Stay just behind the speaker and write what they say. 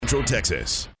Central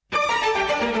Texas.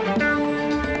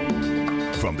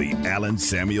 From the Allen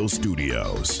Samuel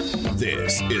Studios,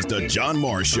 this is the John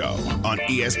Morris Show on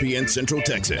ESPN Central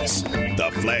Texas, the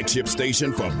flagship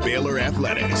station for Baylor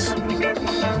Athletics.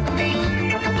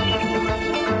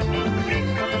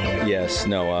 Yes,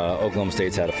 Oklahoma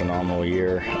State's had a phenomenal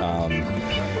year.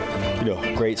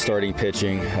 Great starting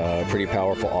pitching, pretty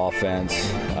powerful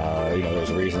offense. There's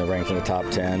a reason they're ranked in the top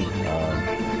 10.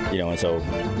 And so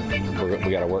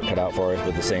we got our work cut out for us, but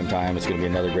at the same time, it's going to be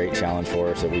another great challenge for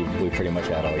us that we pretty much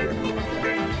had all year.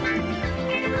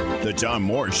 The John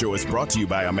Morris Show is brought to you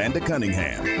by Amanda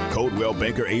Cunningham, Coldwell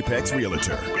Banker Apex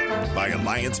Realtor, by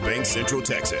Alliance Bank Central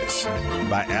Texas,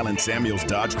 by Allen Samuels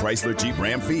Dodge Chrysler Jeep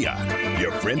Ram Fiat,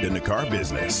 your friend in the car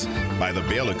business, by the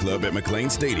Baylor Club at McLean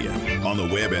Stadium, on the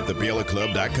web at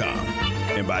thebaylorclub.com,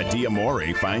 and by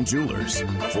Diamore Fine Jewelers,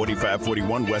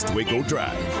 4541 West Waco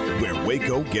Drive, where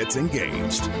Waco gets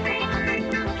engaged.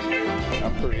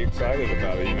 I'm pretty excited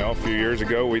about it. A few years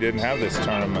ago we didn't have this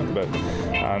tournament, but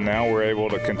now we're able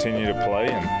to continue to play,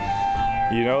 and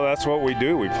that's what we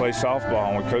do. We play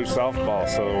softball and we coach softball,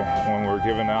 so when we're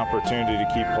given the opportunity to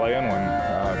keep playing,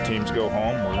 when teams go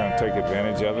home, we're going to take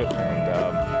advantage of it, and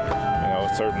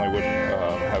certainly would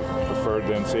have preferred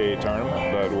the NCAA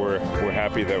tournament, but we're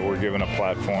happy that we're given a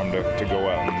platform to go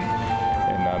out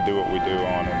and do what we do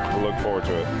on, and we look forward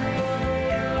to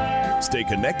it. Stay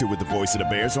connected with the Voice of the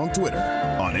Bears on Twitter,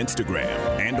 on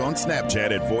Instagram, and on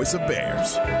Snapchat at Voice of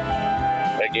Bears.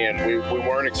 Again, we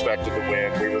weren't expected to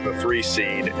win. We were the 3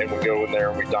 seed, and we go in there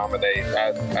and we dominate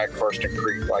at First and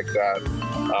Creek like that.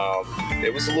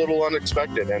 It was a little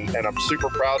unexpected, and I'm super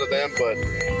proud of them, but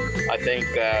I think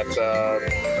that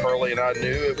Curly and I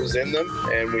knew it was in them,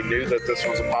 and we knew that this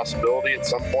was a possibility at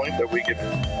some point that we could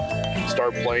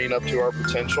start playing up to our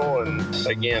potential. And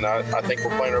again, I think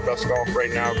we're playing our best golf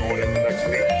right now going into next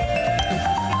week.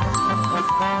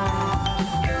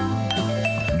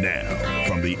 Now,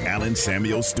 from the Allen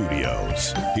Samuel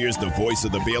Studios, here's the voice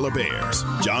of the Baylor Bears,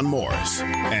 John Morris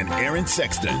and Aaron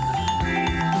Sexton.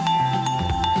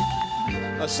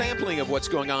 A sampling of what's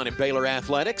going on in Baylor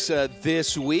athletics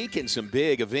this week, and some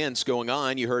big events going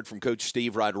on. You heard from Coach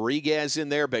Steve Rodriguez in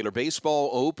there. Baylor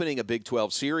baseball opening a Big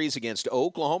 12 series against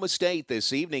Oklahoma State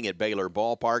this evening at Baylor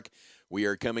Ballpark. We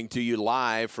are coming to you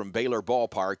live from Baylor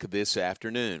Ballpark this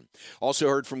afternoon. Also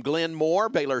heard from Glenn Moore,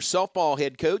 Baylor softball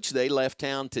head coach. They left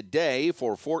town today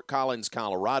for Fort Collins,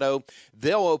 Colorado.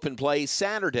 They'll open play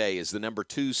Saturday as the number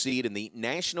 2 seed in the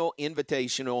National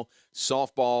Invitational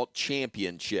Softball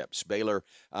Championships. Baylor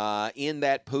in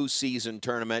that postseason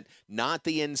tournament, not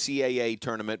the NCAA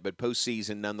tournament, but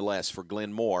postseason nonetheless for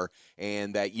Glenn Moore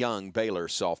and that young Baylor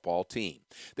softball team.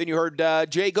 Then you heard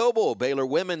Jay Goebel, Baylor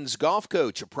women's golf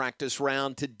coach, a practice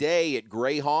round today at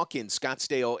Grayhawk in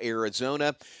Scottsdale,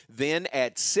 Arizona. Then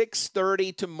at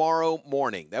 6:30 tomorrow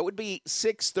morning. That would be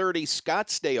 6:30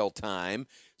 Scottsdale time.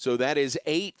 So that is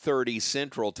 8:30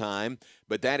 Central Time,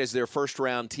 but that is their first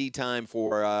round tee time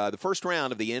for the first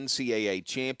round of the NCAA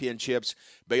Championships.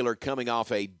 Baylor coming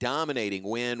off a dominating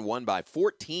win, won by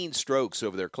 14 strokes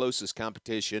over their closest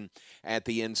competition at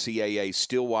the NCAA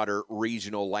Stillwater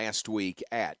Regional last week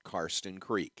at Karsten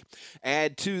Creek.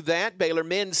 Add to that, Baylor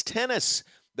men's tennis.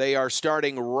 They are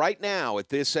starting right now at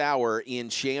this hour in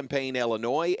Champaign,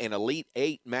 Illinois, an Elite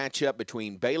Eight matchup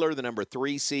between Baylor, the number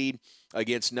 3 seed,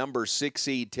 against number 6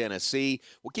 seed Tennessee.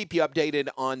 We'll keep you updated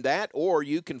on that, or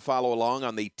you can follow along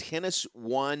on the Tennis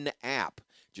One app.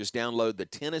 Just download the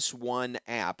Tennis One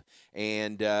app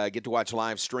and get to watch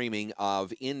live streaming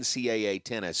of NCAA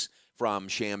tennis from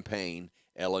Champaign,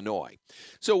 Illinois.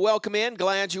 So welcome in.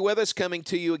 Glad you're with us. Coming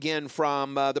to you again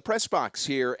from the press box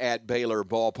here at Baylor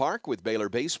Ballpark, with Baylor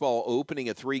baseball opening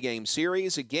a 3-game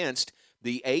series against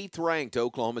the 8th-ranked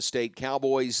Oklahoma State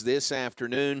Cowboys this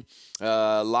afternoon.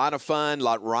 A lot of fun, a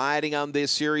lot riding on this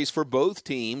series for both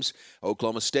teams.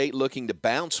 Oklahoma State looking to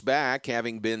bounce back,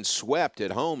 having been swept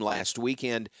at home last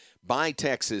weekend by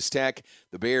Texas Tech.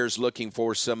 The Bears looking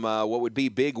for some what would be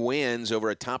big wins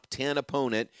over a top 10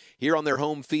 opponent here on their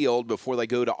home field before they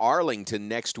go to Arlington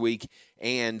next week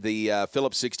and the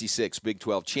Phillips 66 Big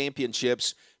 12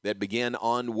 Championships that begin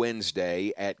on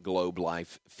Wednesday at Globe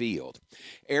Life Field.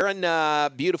 Aaron,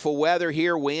 beautiful weather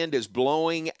here. Wind is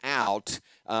blowing out.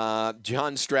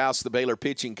 John Strauss, the Baylor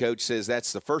pitching coach, says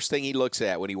that's the first thing he looks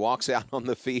at when he walks out on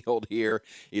the field here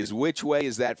is which way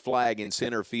is that flag in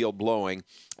center field blowing.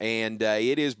 And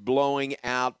it is blowing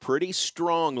out pretty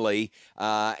strongly,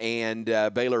 and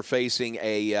Baylor facing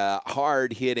a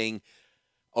hard-hitting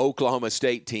Oklahoma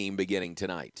State team beginning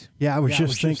tonight. Yeah, I was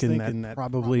just thinking that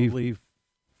probably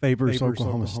favors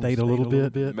Oklahoma State a little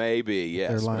bit. Maybe,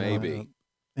 yes, maybe.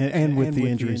 And with the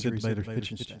injuries that the Baylor's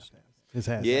pitching staff has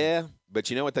had. Yeah, but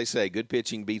you know what they say, good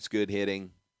pitching beats good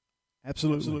hitting.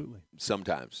 Absolutely.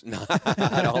 Sometimes.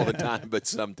 Not all the time, but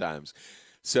sometimes.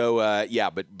 So,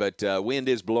 but wind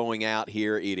is blowing out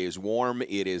here. It is warm.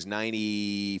 It is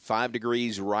 95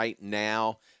 degrees right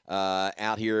now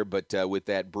out here, but with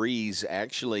that breeze,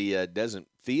 actually doesn't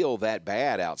feel that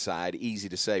bad outside. Easy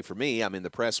to say for me. I'm in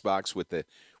the press box with the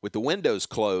windows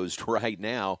closed right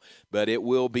now, but it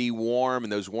will be warm,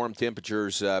 and those warm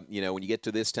temperatures, when you get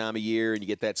to this time of year and you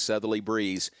get that southerly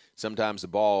breeze, sometimes the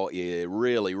ball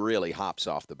really, really hops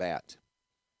off the bat.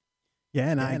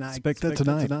 Yeah, and I expect that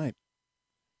tonight.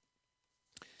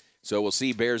 So we'll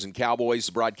see Bears and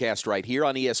Cowboys broadcast right here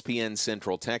on ESPN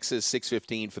Central Texas,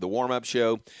 6:15 for the warm-up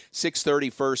show, 6:30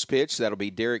 first pitch. That'll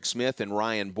be Derek Smith and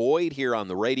Ryan Boyd here on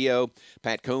the radio,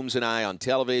 Pat Combs and I on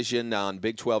television on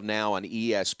Big 12 Now on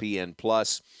ESPN+.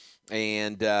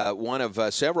 And one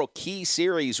of several key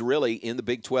series really in the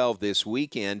Big 12 this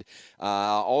weekend.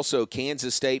 Also,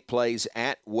 Kansas State plays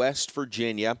at West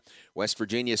Virginia. West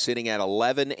Virginia sitting at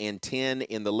 11-10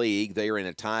 in the league. They are in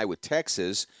a tie with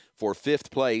Texas for 5th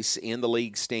place in the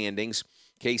league standings.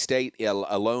 K-State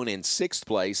alone in 6th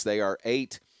place. They are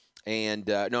 8 and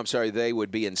they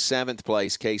would be in 7th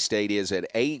place. K-State is at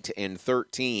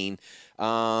 8-13.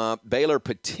 Baylor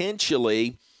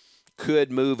potentially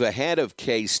could move ahead of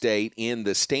K-State in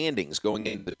the standings going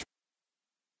into the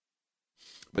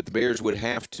but the Bears would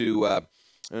have to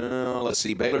let's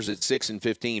see, Baylor's at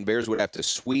 6-15. Bears would have to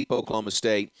sweep Oklahoma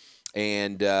State,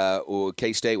 and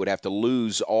K-State would have to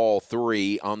lose all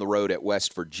 3 on the road at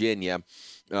West Virginia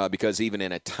because even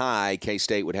in a tie,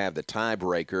 K-State would have the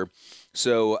tiebreaker.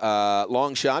 So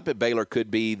long shot, but Baylor could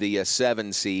be the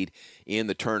 7 seed in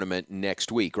the tournament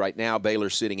next week. Right now,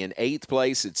 Baylor's sitting in 8th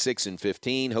place at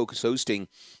 6-15, hosting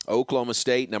Oklahoma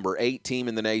State, number 8 team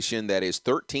in the nation. That is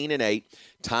 13-8,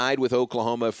 tied with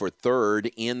Oklahoma for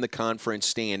 3rd in the conference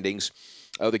standings.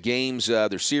 The games,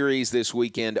 their series this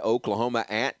weekend, Oklahoma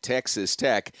at Texas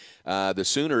Tech. The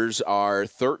Sooners are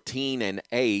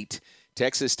 13-8.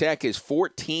 Texas Tech is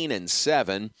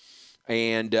 14-7.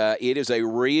 And it is a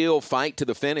real fight to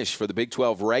the finish for the Big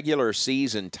 12 regular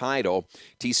season title.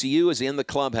 TCU is in the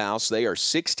clubhouse. They are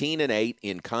 16-8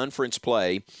 in conference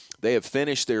play. They have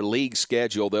finished their league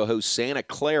schedule. They'll host Santa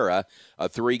Clara, a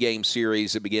 3-game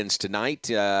series that begins tonight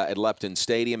at Lupton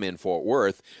Stadium in Fort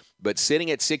Worth. But sitting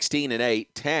at 16-8,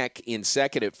 Tech in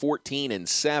second at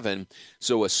 14-7.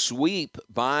 So a sweep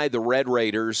by the Red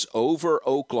Raiders over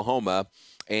Oklahoma.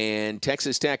 And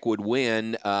Texas Tech would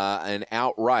win an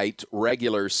outright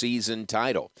regular season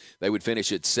title. They would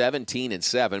finish at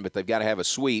 17-7, but they've got to have a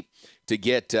sweep to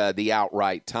get the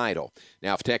outright title.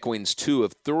 Now, if Tech wins 2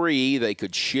 of 3, they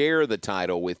could share the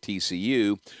title with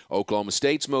TCU. Oklahoma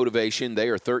State's motivation, they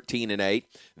are 13-8.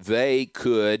 They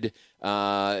could,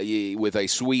 with a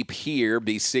sweep here,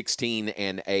 be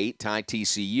 16-8, tie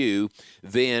TCU,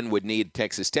 then would need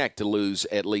Texas Tech to lose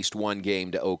at least 1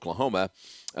 game to Oklahoma.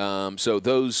 So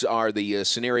those are the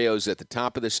scenarios at the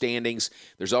top of the standings.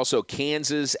 There's also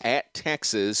Kansas at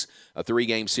Texas, a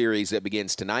 3-game series that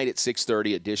begins tonight at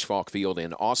 6:30 at Disch-Falk Field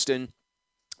in Austin.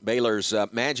 Baylor's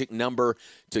magic number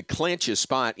to clinch a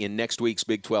spot in next week's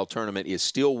Big 12 tournament is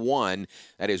still 1.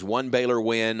 That is 1 Baylor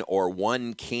win or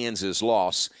 1 Kansas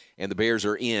loss, and the Bears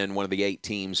are in one of the 8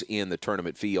 teams in the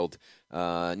tournament field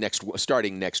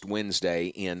starting next Wednesday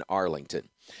in Arlington.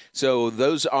 So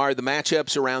those are the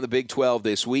matchups around the Big 12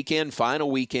 this weekend, final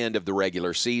weekend of the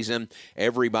regular season.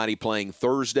 Everybody playing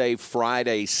Thursday,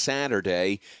 Friday,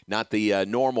 Saturday, not the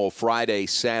normal Friday,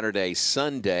 Saturday,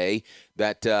 Sunday.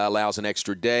 That allows an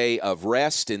extra day of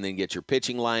rest and then get your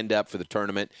pitching lined up for the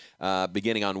tournament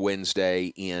beginning on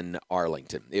Wednesday in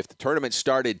Arlington. If the tournament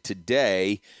started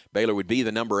today, Baylor would be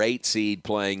the number 8 seed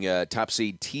playing top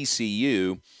seed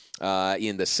TCU.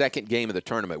 In the second game of the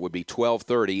tournament would be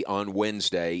 12:30 on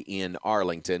Wednesday in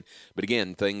Arlington. But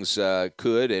again, things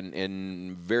could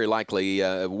and very likely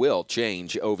will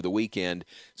change over the weekend.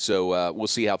 So we'll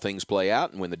see how things play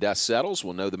out. And when the dust settles,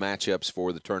 we'll know the matchups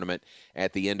for the tournament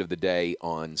at the end of the day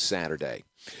on Saturday.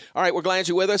 All right, we're glad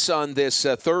you're with us on this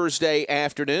Thursday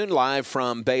afternoon, live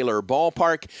from Baylor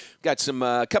Ballpark. Got some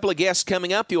couple of guests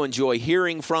coming up you'll enjoy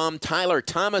hearing from. Tyler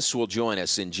Thomas will join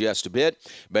us in just a bit.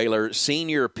 Baylor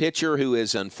senior pitcher who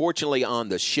is unfortunately on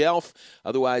the shelf,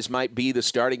 otherwise might be the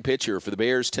starting pitcher for the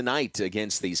Bears tonight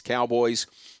against these Cowboys.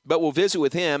 But we'll visit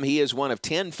with him. He is one of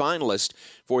 10 finalists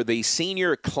for the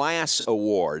Senior Class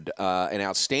Award, an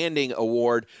outstanding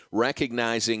award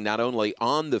recognizing not only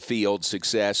on-the-field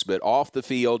success, but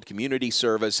off-the-field, community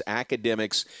service,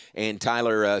 academics, and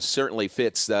Tyler certainly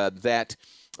fits that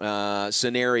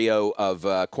scenario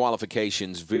of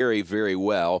qualifications very, very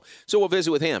well. So we'll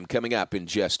visit with him coming up in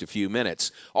just a few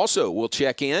minutes. Also, we'll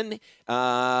check in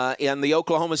the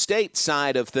Oklahoma State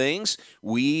side of things.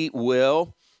 We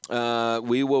will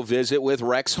visit with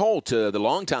Rex Holt, the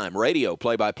longtime radio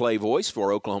play-by-play voice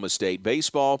for Oklahoma State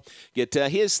baseball, get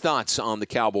his thoughts on the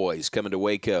Cowboys coming to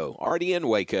Waco, already in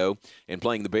Waco, and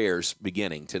playing the Bears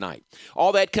beginning tonight.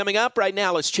 All that coming up. Right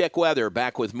now, let's check weather.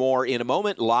 Back with more in a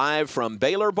moment, live from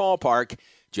Baylor Ballpark.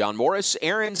 John Morris,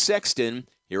 Aaron Sexton,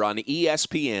 here on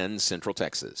ESPN Central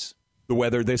Texas. The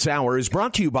weather this hour is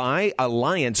brought to you by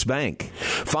Alliance Bank.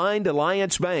 Find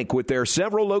Alliance Bank with their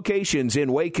several locations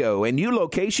in Waco and new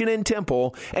location in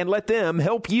Temple, and let them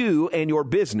help you and your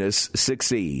business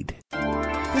succeed.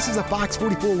 This is a Fox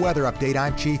 44 weather update.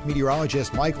 I'm Chief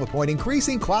Meteorologist Mike LaPointe.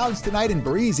 Increasing clouds tonight and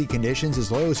breezy conditions as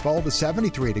lows fall to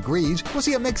 73 degrees. We'll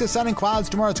see a mix of sun and clouds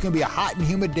tomorrow. It's going to be a hot and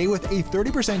humid day with a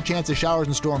 30% chance of showers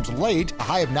and storms late, a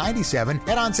high of 97.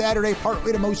 And on Saturday,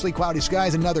 partly to mostly cloudy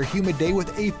skies, another humid day with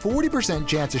a 40%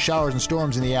 chance of showers and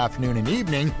storms in the afternoon and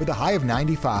evening with a high of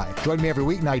 95. Join me every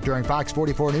weeknight during Fox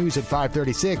 44 News at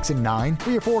 5:36 and 9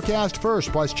 for your forecast first.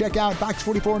 Plus, check out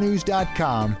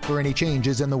fox44news.com for any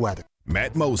changes in the weather.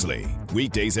 Matt Mosley,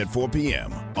 weekdays at 4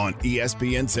 p.m. on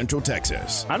ESPN Central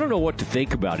Texas. I don't know what to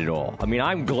think about it all. I mean,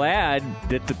 I'm glad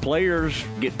that the players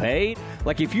get paid.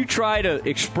 Like, if you try to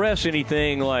express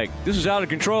anything like, this is out of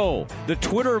control, the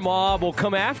Twitter mob will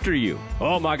come after you.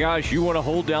 Oh, my gosh, you want to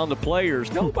hold down the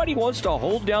players. Nobody wants to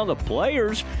hold down the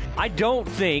players. I don't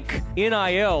think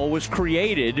NIL was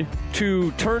created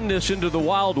to turn this into the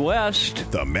Wild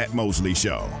West. The Matt Mosley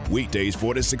Show, weekdays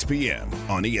 4 to 6 p.m.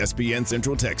 on ESPN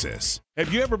Central Texas.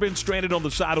 Have you ever been stranded on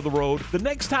the side of the road? The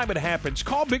next time it happens,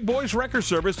 call Big Boys Wrecker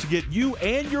Service to get you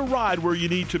and your ride where you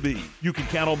need to be. You can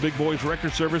count on Big Boys Wrecker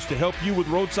Service to help you with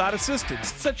roadside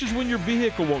assistance, such as when your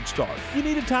vehicle won't start, you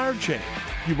need a tire change,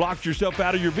 you locked yourself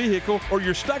out of your vehicle, or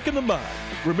you're stuck in the mud.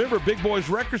 Remember, Big Boys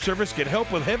Wrecker Service can help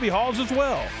with heavy hauls as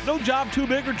well. No job too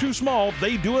big or too small,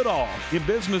 they do it all. In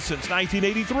business since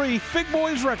 1983, Big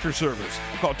Boys Wrecker Service.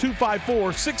 Call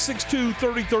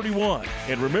 254-662-3031.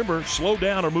 And remember, slow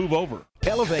down or move over.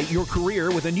 Elevate your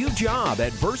career with a new job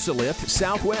at VersaLift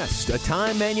Southwest, a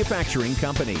time manufacturing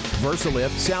company.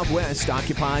 VersaLift Southwest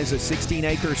occupies a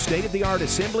 16-acre state-of-the-art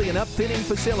assembly and upfitting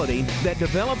facility that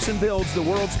develops and builds the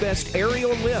world's best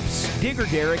aerial lifts, digger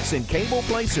derricks, and cable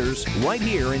placers right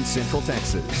here in Central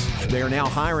Texas. They are now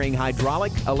hiring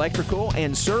hydraulic, electrical,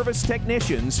 and service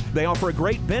technicians. They offer a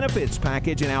great benefits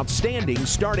package and outstanding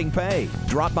starting pay.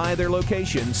 Drop by their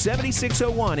location,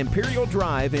 7601 Imperial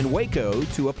Drive in Waco,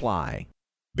 to apply.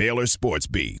 Baylor Sports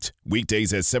Beat,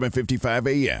 weekdays at 7:55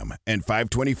 a.m. and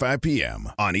 5:25 p.m.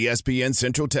 on ESPN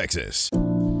Central Texas.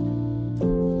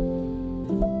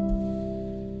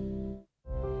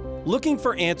 Looking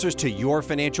for answers to your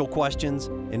financial questions?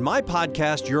 In my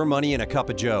podcast, Your Money in a Cup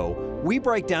of Joe, we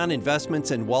break down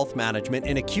investments and wealth management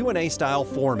in a Q&A style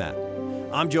format.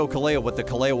 I'm Joe Kaleo with the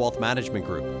Kaleo Wealth Management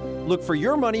Group. Look for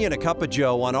Your Money in a Cup of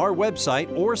Joe on our website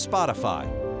or Spotify.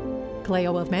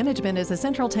 Kaleo Wealth Management is a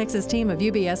Central Texas team of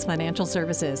UBS Financial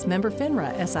Services, member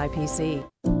FINRA SIPC.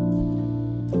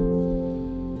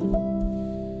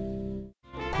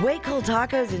 Waco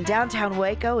Tacos in downtown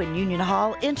Waco and Union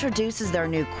Hall introduces their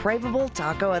new craveable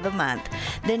taco of the month,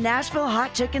 the Nashville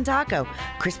Hot Chicken Taco.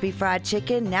 Crispy fried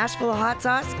chicken, Nashville hot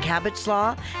sauce, cabbage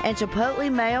slaw, and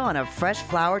chipotle mayo on a fresh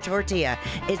flour tortilla.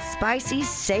 It's spicy,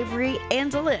 savory,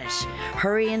 and delish.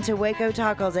 Hurry into Waco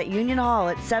Tacos at Union Hall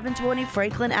at 720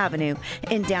 Franklin Avenue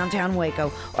in downtown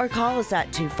Waco, or call us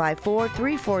at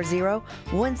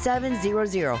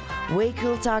 254-340-1700.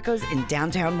 Waco Tacos in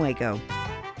downtown Waco.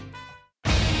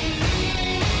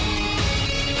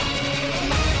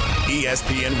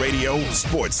 ESPN Radio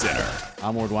Sports Center.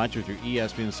 I'm Ward Weitzer with your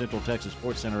ESPN Central Texas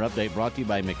Sports Center update, brought to you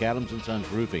by McAdams & Sons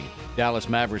Roofing. Dallas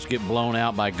Mavericks get blown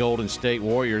out by Golden State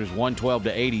Warriors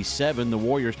 112-87. The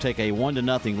Warriors take a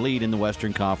 1-0 lead in the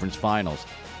Western Conference Finals.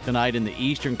 Tonight in the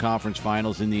Eastern Conference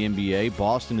Finals in the NBA,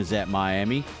 Boston is at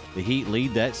Miami. The Heat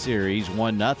lead that series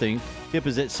 1-0. Tip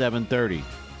is at 7:30.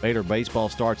 Baylor baseball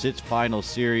starts its final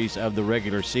series of the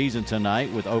regular season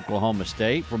tonight with Oklahoma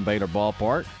State from Baylor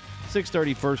Ballpark.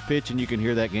 6:30 first pitch, and you can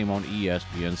hear that game on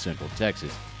ESPN Central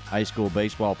Texas. High school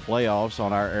baseball playoffs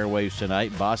on our airwaves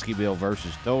tonight, Bosqueville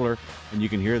versus Toller, and you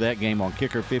can hear that game on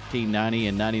Kicker 1590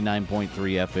 and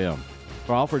 99.3 FM.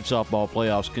 Crawford softball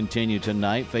playoffs continue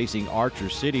tonight, facing Archer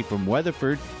City from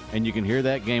Weatherford, and you can hear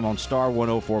that game on Star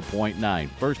 104.9.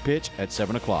 First pitch at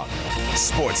 7 o'clock.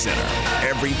 Sports Center,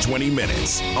 every 20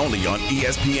 minutes, only on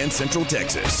ESPN Central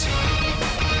Texas.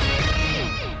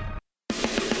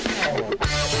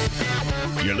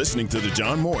 You're listening to The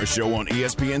John Morris Show on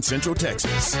ESPN Central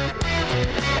Texas.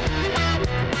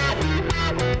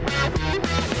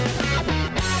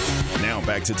 Now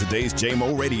back to today's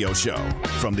JMO Radio Show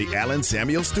from the Allen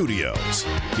Samuel Studios.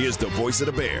 Here's the voice of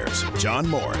the Bears, John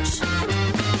Morris.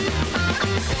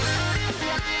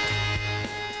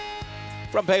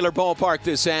 From Baylor Ballpark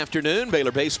this afternoon,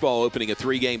 Baylor baseball opening a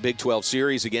 3-game Big 12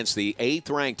 series against the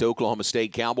 8th-ranked Oklahoma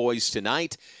State Cowboys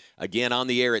tonight. Again on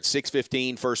the air at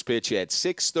 6:15, first pitch at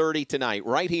 6:30 tonight,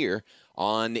 right here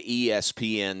on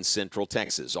ESPN Central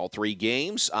Texas. All 3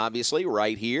 games, obviously,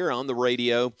 right here on the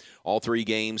radio. All 3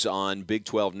 games on Big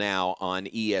 12 Now on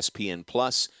ESPN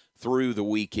Plus through the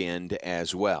weekend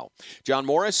as well. John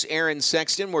Morris, Aaron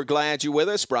Sexton, we're glad you're with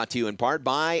us. Brought to you in part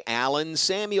by Allen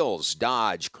Samuels,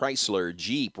 Dodge, Chrysler,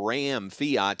 Jeep, Ram,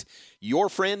 Fiat. Your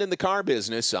friend in the car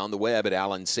business on the web at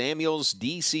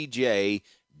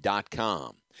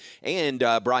allensamuelsdcj.com. And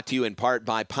brought to you in part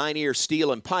by Pioneer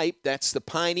Steel and Pipe. That's the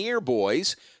Pioneer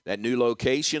Boys. That new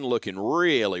location looking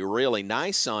really, really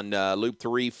nice on Loop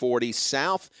 340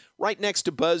 South, right next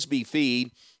to Busby Feed.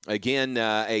 Again,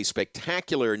 a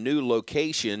spectacular new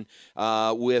location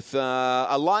with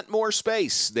a lot more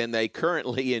space than they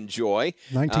currently enjoy.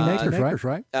 19 acres,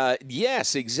 right?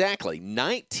 Yes, exactly.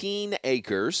 19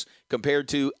 acres compared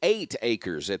to 8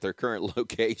 acres at their current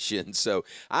location. So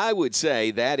I would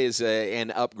say that is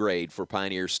an upgrade for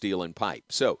Pioneer Steel and Pipe.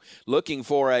 So looking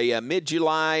for a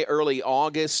mid-July, early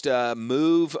August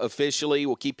move officially.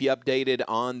 We'll keep you updated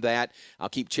on that. I'll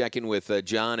keep checking with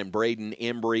John and Braden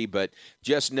Embry, but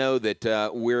just know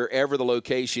that wherever the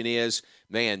location is,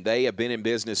 man, they have been in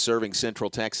business serving Central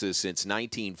Texas since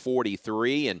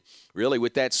 1943, and really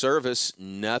with that service,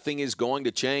 nothing is going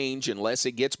to change unless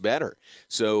it gets better.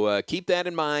 So keep that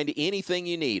in mind. Anything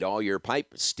you need, all your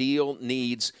pipe steel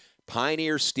needs,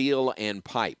 Pioneer Steel and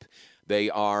Pipe. They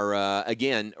are,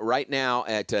 again, right now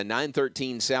at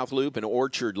 913 South Loop and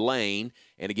Orchard Lane.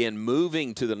 And, again,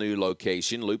 moving to the new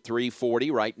location, Loop 340,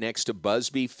 right next to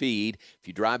Busby Feed. If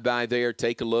you drive by there,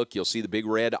 take a look. You'll see the big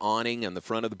red awning on the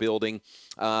front of the building.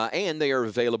 And they are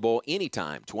available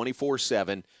anytime,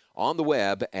 24/7, on the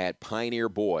web at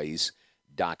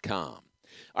pioneerboys.com.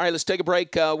 All right, let's take a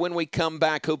break. When we come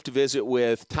back, hope to visit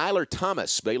with Tyler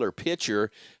Thomas, Baylor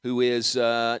pitcher, who is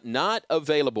not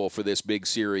available for this big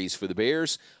series for the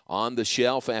Bears, on the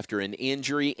shelf after an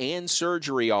injury and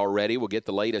surgery already. We'll get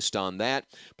the latest on that.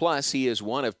 Plus, he is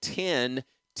one of 10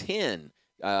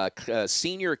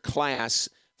 senior class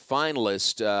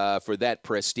finalists for that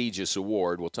prestigious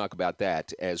award. We'll talk about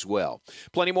that as well.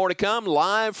 Plenty more to come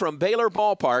live from Baylor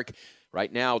Ballpark.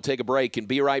 Right now, take a break and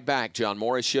be right back. John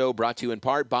Morris Show brought to you in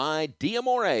part by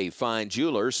D'Amore Fine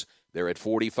Jewelers. They're at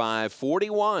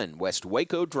 4541 West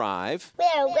Waco Drive.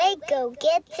 Where Waco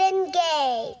gets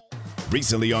engaged.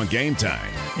 Recently on Game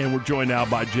Time. And we're joined now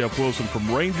by Jeff Wilson from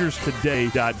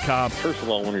RangersToday.com. First of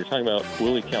all, when you're talking about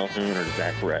Willie Calhoun or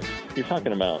Zach Rex, you're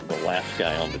talking about the last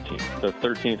guy on the team, the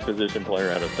 13th position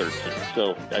player out of 13.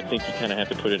 So I think you kind of have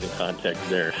to put it in context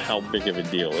there. How big of a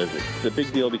deal is it? It's a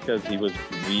big deal because he was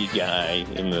the guy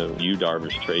in the Yu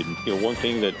Darvish trade. You know, one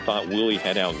thing that thought Willie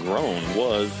had outgrown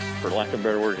was, for lack of a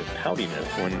better word, his poutiness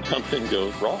when something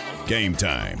goes wrong. Game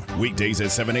Time, weekdays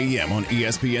at 7 a.m. on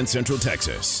ESPN Central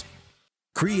Texas.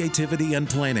 Creativity and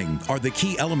planning are the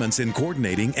key elements in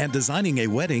coordinating and designing a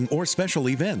wedding or special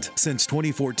event. Since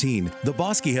 2014, The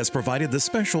Bosque has provided the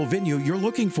special venue you're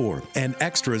looking for and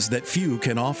extras that few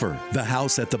can offer. The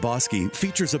house at The Bosque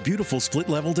features a beautiful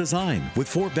split-level design with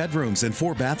 4 bedrooms and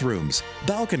 4 bathrooms,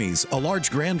 balconies, a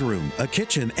large grand room, a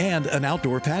kitchen, and an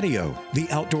outdoor patio. The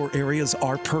outdoor areas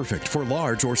are perfect for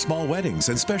large or small weddings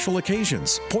and special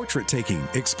occasions, portrait taking,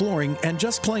 exploring, and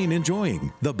just plain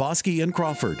enjoying. The Bosque in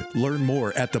Crawford. Learn more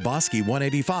at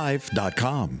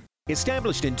thebosque185.com.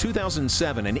 Established in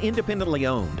 2007 and independently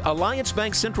owned, Alliance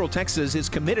Bank Central Texas is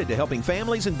committed to helping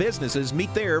families and businesses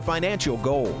meet their financial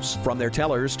goals. From their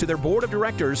tellers to their board of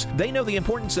directors, they know the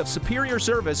importance of superior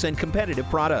service and competitive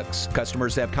products.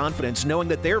 Customers have confidence knowing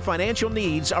that their financial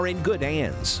needs are in good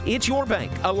hands. It's your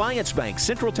bank, Alliance Bank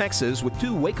Central Texas, with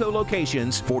 2 Waco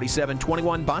locations,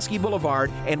 4721 Bosque Boulevard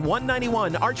and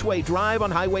 191 Archway Drive on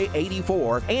Highway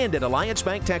 84, and at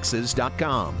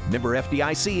AllianceBankTexas.com. Member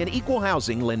FDIC and Equal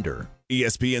Housing Lender.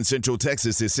 ESPN Central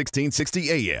Texas is 1660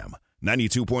 AM,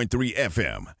 92.3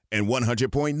 FM, and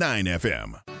 100.9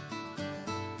 FM.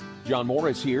 John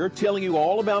Morris here, telling you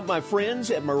all about my friends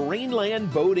at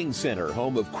Marineland Boating Center,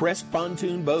 home of Crest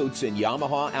Pontoon Boats and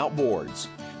Yamaha Outboards.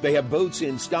 They have boats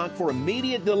in stock for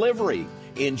immediate delivery.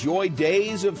 Enjoy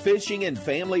days of fishing and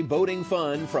family boating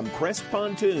fun from Crest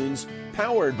Pontoons,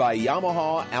 powered by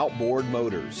Yamaha Outboard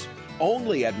Motors.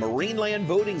 only at Marineland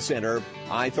Boating Center,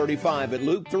 I-35 at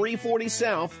Loop 340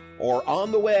 South, or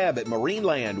on the web at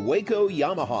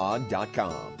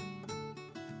marinelandwacoyamaha.com.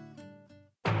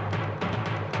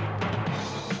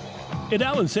 At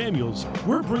Allen Samuels,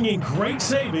 we're bringing great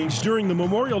savings during the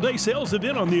Memorial Day sales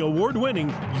event on the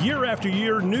award-winning,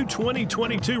 year-after-year new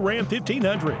 2022 Ram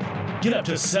 1500. Get up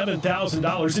to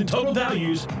 $7,000 in total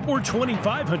values or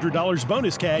 $2,500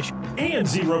 bonus cash and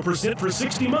 0% for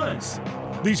 60 months.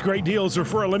 These great deals are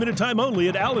for a limited time only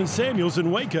at Allen Samuels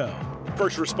in Waco.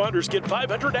 First responders get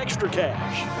 $500 extra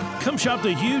cash. Come shop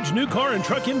the huge new car and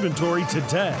truck inventory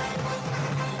today.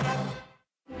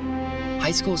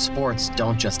 High school sports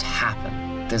don't just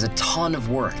happen. There's a ton of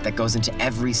work that goes into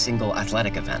every single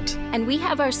athletic event. And we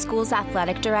have our school's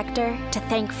athletic director to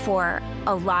thank for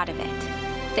a lot of it.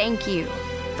 Thank you.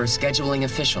 For scheduling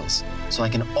officials, so I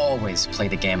can always play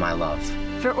the game I love.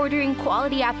 For ordering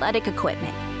quality athletic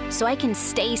equipment, so I can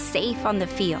stay safe on the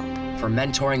field. For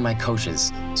mentoring my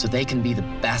coaches, so they can be the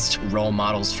best role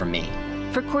models for me.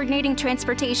 For coordinating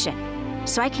transportation,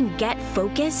 so I can get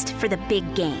focused for the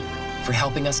big game. For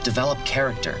helping us develop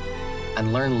character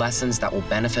and learn lessons that will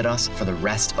benefit us for the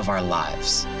rest of our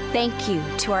lives. Thank you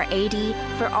to our AD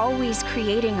for always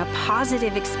creating a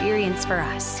positive experience for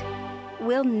us.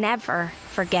 We'll never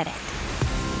forget it.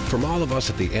 From all of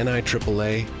us at the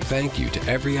NIAAA, thank you to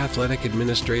every athletic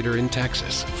administrator in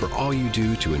Texas for all you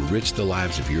do to enrich the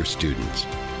lives of your students.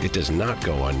 It does not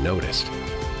go unnoticed.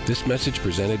 This message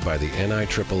presented by the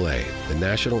NIAAA, the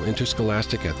National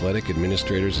Interscholastic Athletic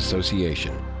Administrators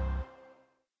Association.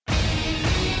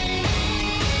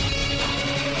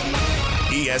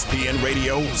 ESPN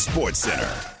Radio Sports Center.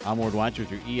 I'm Ward Weitz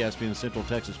with your ESPN Central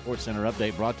Texas Sports Center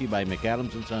update brought to you by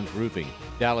McAdams & Sons Roofing.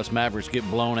 Dallas Mavericks get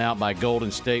blown out by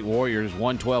Golden State Warriors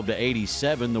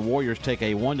 112-87. The Warriors take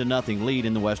a 1-0 lead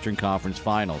in the Western Conference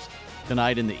Finals.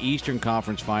 Tonight in the Eastern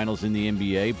Conference Finals in the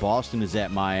NBA, Boston is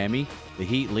at Miami. The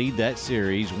Heat lead that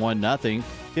series 1-0.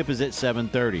 Tip is at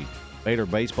 7:30. Baylor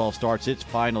baseball starts its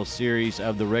final series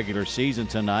of the regular season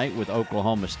tonight with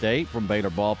Oklahoma State from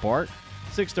Baylor Ballpark.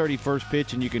 6:30 first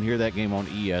pitch, and you can hear that game on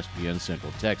ESPN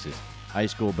Central Texas. High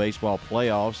school baseball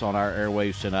playoffs on our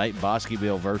airwaves tonight,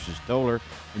 Bosqueville versus Toller,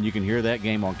 and you can hear that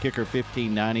game on Kicker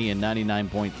 1590 and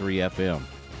 99.3 FM.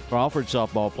 Crawford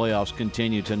softball playoffs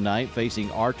continue tonight, facing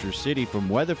Archer City from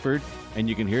Weatherford, and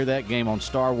you can hear that game on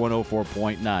Star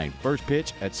 104.9. First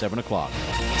pitch at 7 o'clock.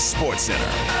 Sports Center,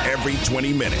 every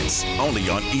 20 minutes, only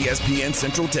on ESPN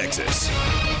Central Texas.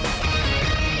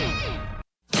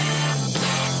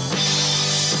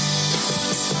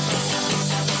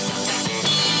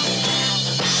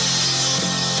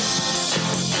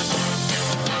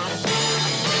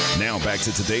 Back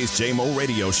to today's JMO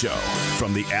Radio Show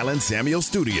from the Allen Samuel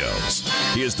Studios.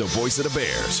 Here's the voice of the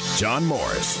Bears, John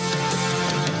Morris.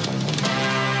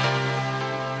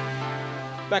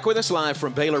 Back with us live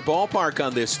from Baylor Ballpark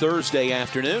on this Thursday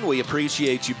afternoon. We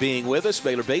appreciate you being with us.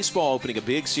 Baylor baseball opening a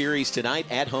big series tonight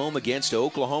at home against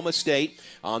Oklahoma State.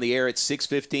 On the air at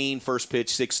 6:15, first pitch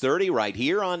 6:30, right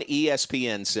here on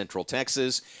ESPN Central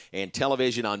Texas, and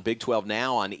television on Big 12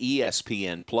 Now on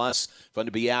ESPN Plus. Fun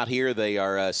to be out here. They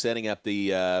are setting up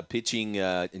the pitching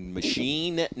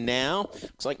machine now.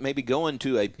 Looks like maybe going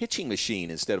to a pitching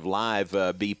machine instead of live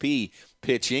BP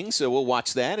pitching. So we'll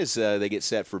watch that as they get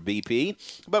set for BP.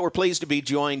 But we're pleased to be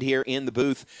joined here in the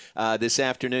booth this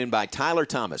afternoon by Tyler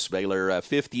Thomas, Baylor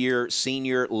fifth-year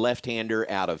senior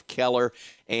left-hander out of Keller.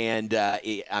 And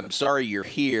I'm sorry you're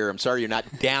here. I'm sorry you're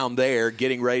not down there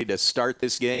getting ready to start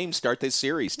this game, start this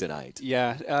series tonight.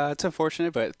 Yeah, it's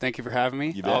unfortunate, but thank you for having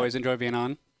me. I always enjoy being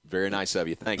on. Very nice of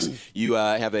you. Thanks. You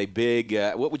have a big,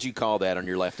 what would you call that on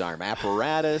your left arm?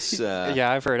 Apparatus?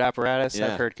 Yeah, I've heard apparatus.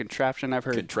 Yeah. I've heard contraption. I've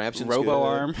heard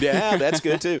robo-arm. Yeah, that's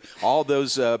good too. All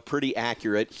those pretty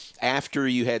accurate. After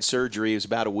you had surgery, it was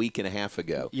about a week and a half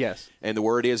ago. Yes. And the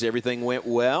word is everything went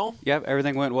well? Yep,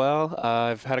 everything went well.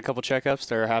 I've had a couple checkups.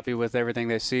 They're happy with everything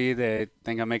they see. They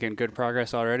think I'm making good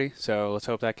progress already. So let's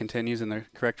hope that continues in the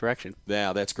correct direction.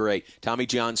 Yeah, that's great. Tommy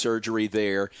John surgery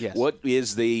there. Yes. What's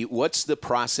the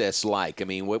process like? I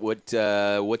mean, what's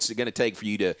it going to take for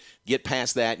you to get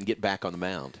past that and get back on the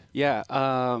mound? Yeah,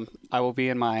 I will be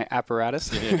in my apparatus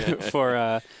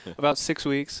for about 6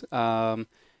 weeks. And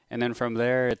then from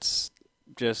there, it's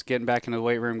just getting back into the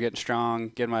weight room, getting strong,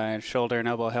 getting my shoulder and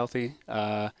elbow healthy.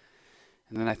 And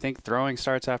then I think throwing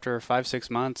starts after 5-6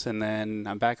 months, and then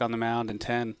I'm back on the mound in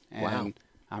 10. And wow.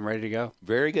 I'm ready to go.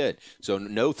 Very good. So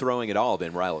no throwing at all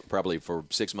then, probably for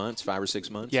 6 months, 5 or 6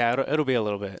 months? Yeah, it'll be a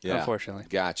little bit, unfortunately.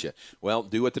 Gotcha. Well,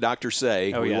 do what the doctors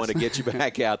say. We want to get you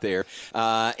back out there.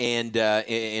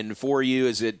 And for you,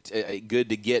 is it good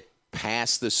to get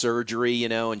past the surgery,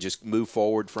 and just move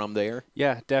forward from there?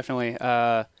 Yeah, definitely.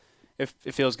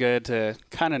 It feels good to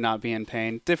kind of not be in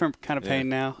pain. Different kind of pain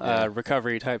now,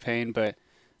 recovery type pain, but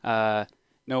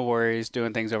no worries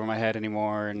doing things over my head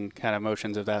anymore and kind of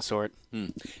motions of that sort.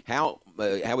 How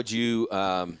would you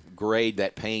grade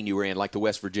that pain you were in, like the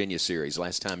West Virginia series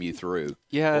last time you threw?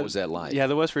 Yeah. What was that like? Yeah,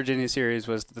 the West Virginia series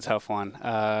was the tough one.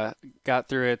 Got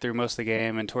through it through most of the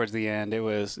game, and towards the end it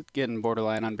was getting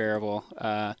borderline unbearable.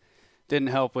 Didn't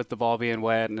help with the ball being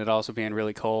wet and it also being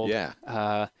really cold.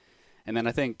 Yeah. And then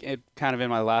I think it kind of in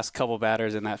my last couple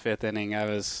batters in that fifth inning, I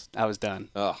was done.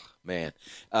 Oh man,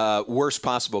 worst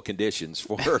possible conditions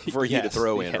for you to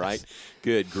throw in, right?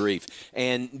 Good grief!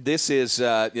 And this is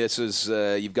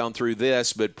you've gone through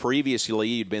this, but previously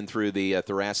you'd been through the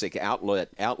thoracic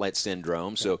outlet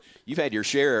syndrome, so you've had your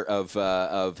share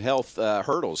of health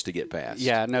hurdles to get past.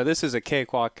 Yeah, no, this is a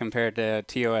cakewalk compared to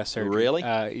TOS surgery. Really?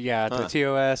 The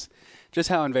TOS. Just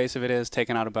how invasive it is,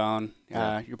 taking out a bone.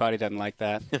 Your body doesn't like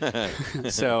that.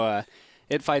 So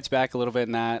it fights back a little bit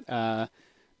in that.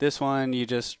 This one,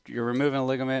 you're removing a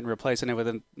ligament and replacing it with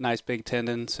a nice big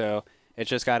tendon. So it's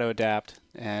just got to adapt.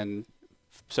 And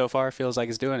so far, it feels like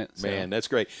it's doing it. So. Man, that's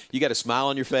great. You got a smile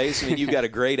on your face. I mean, you've got a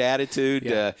great attitude.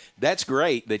 Yeah. That's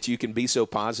great that you can be so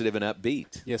positive and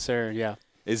upbeat. Yes, sir. Yeah.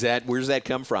 Where's that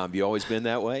come from? Have you always been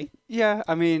that way? Yeah.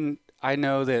 I mean, I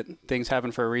know that things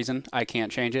happen for a reason. I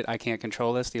can't change it. I can't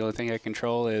control this. The only thing I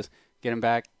control is getting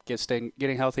back,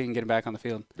 getting healthy, and getting back on the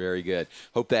field. Very good.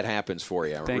 Hope that happens for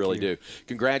you. I Thank really you. do.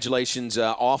 Congratulations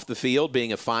off the field,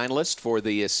 being a finalist for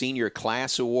the Senior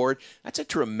Class Award. That's a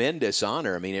tremendous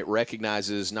honor. I mean, it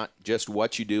recognizes not just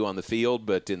what you do on the field,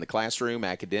 but in the classroom,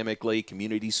 academically,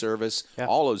 community service,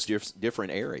 all those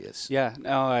different areas. Yeah.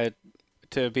 No,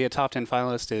 to be a top 10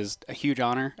 finalist is a huge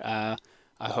honor.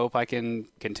 I hope I can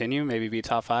continue, maybe be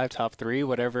top 5, top 3,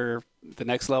 whatever the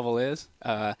next level is.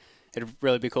 It'd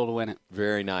really be cool to win it.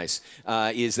 Very nice.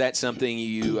 Is that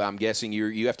something I'm guessing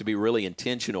you have to be really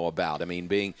intentional about? I mean,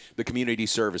 being the community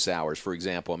service hours, for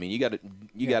example. I mean, you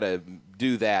got to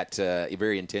do that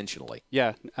very intentionally.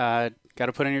 Yeah, got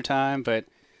to put in your time. But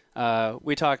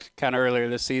we talked kind of earlier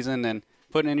this season, and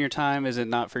putting in your time is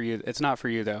not for you. It's not for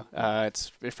you though.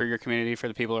 It's for your community, for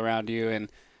the people around you,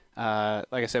 and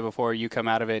like I said before, you come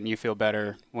out of it and you feel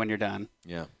better when you're done.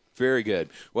 Yeah. Very good.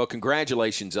 Well,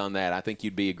 congratulations on that. I think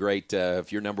you'd be a great,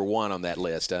 if you're number one on that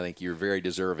list, I think you're very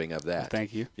deserving of that.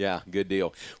 Thank you. Yeah, good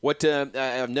deal.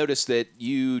 I've noticed that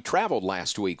you traveled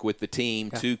last week with the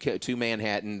team to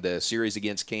Manhattan, the series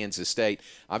against Kansas State.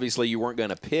 Obviously, you weren't going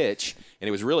to pitch, and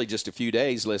it was really just a few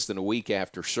days, less than a week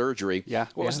after surgery. Yeah.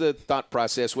 What was the thought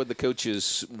process? What did the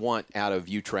coaches want out of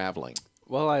you traveling?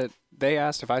 Well, they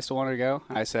asked if I still wanted to go.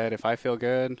 I said, if I feel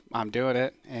good, I'm doing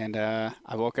it. And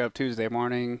I woke up Tuesday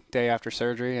morning, day after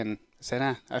surgery, and I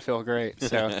said, I feel great.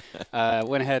 So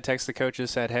went ahead, texted the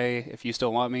coaches, said, hey, if you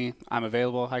still want me, I'm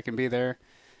available. I can be there.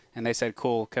 And they said,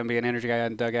 cool, come be an energy guy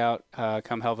in the dugout.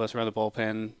 Come help us run the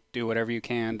bullpen. Do whatever you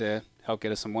can to help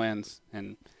get us some wins.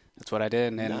 And that's what I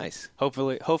did. And nice.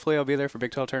 Hopefully I'll be there for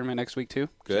Big 12 tournament next week, too.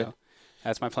 Good. So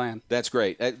that's my plan. That's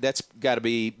great. That's got to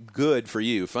be good for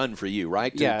you, fun for you,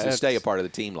 right? To stay a part of the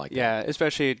team like that. Yeah,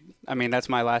 especially, I mean, that's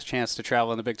my last chance to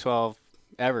travel in the Big 12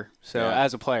 ever. So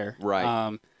as a player.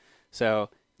 Right. So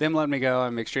them letting me go,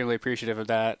 I'm extremely appreciative of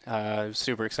that. It was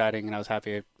super exciting, and I was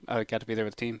happy I got to be there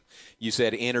with the team. You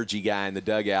said energy guy in the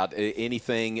dugout.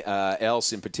 Anything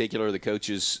else in particular the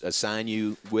coaches assign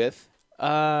you with?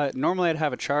 Normally I'd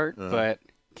have a chart, but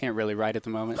can't really write at the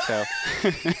moment, so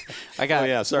I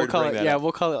got. Sorry to bring that up.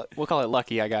 We'll call it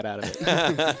lucky I got out of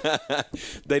it.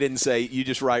 They didn't say you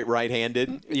just write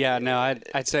right-handed. Yeah, no,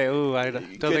 I'd say, I don't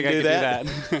think I can do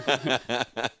that.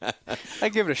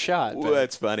 I'd give it a shot. Well,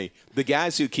 that's funny. The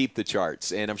guys who keep the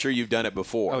charts, and I'm sure you've done it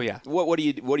before. Oh yeah. What do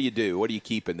you do? What do you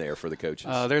keep in there for the coaches?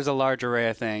 There's a large array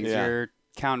of things. Yeah. You're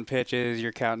counting pitches.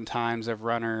 You're counting times of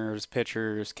runners,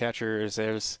 pitchers, catchers.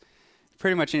 There's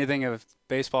pretty much anything of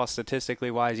baseball statistically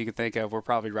wise you could think of, we're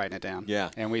probably writing it down. Yeah.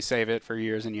 And we save it for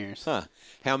years and years. Huh.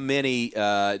 How many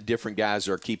different guys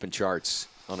are keeping charts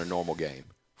on a normal game?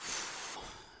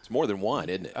 It's more than one,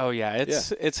 isn't it? Oh, yeah.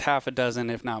 It's half a dozen,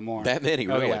 if not more. That many,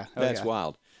 really? Oh, yeah. That's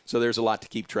wild. So there's a lot to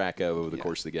keep track of over the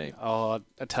course of the game. Oh,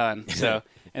 a ton. So,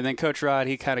 and then Coach Rod,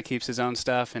 he kind of keeps his own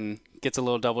stuff and gets a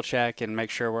little double check and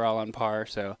makes sure we're all on par.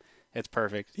 So it's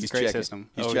perfect. It's a great system.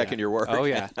 He's checking your work. Oh,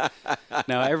 yeah.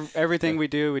 No, everything we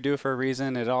do it for a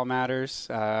reason. It all matters.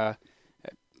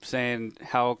 Saying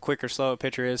how quick or slow a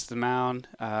pitcher is to the mound.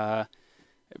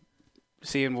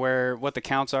 seeing what the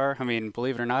counts are. I mean,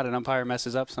 believe it or not, an umpire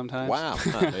messes up sometimes. Wow.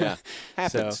 Yeah.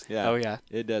 Happens. So, yeah. Oh, yeah.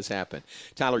 It does happen.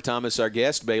 Tyler Thomas, our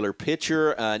guest, Baylor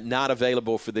pitcher, not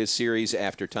available for this series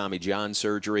after Tommy John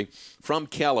surgery from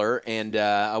Keller. And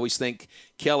I always think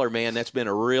Keller, man, that's been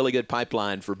a really good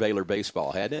pipeline for Baylor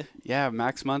baseball, hadn't it? Yeah,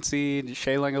 Max Muncy,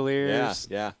 Shea Langoliers.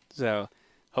 Yeah. So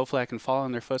hopefully I can follow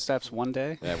in their footsteps one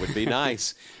day. That would be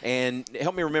nice. And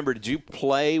help me remember, did you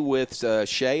play with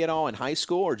Shea at all in high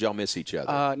school, or did y'all miss each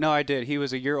other? No, I did. He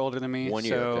was a year older than me. 1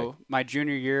 year, so okay. my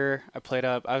junior year, I played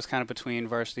up. I was kind of between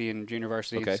varsity and junior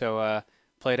varsity. Okay. So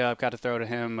played up, got to throw to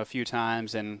him a few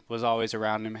times, and was always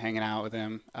around him, hanging out with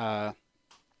him. And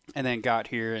then got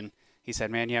here, and he said,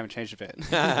 "Man, you haven't changed a bit."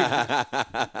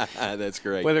 That's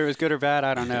great. Whether it was good or bad,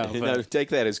 I don't know. But No, take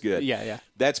that as good. Yeah.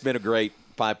 That's been a great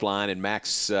pipeline, and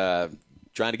Max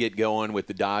trying to get going with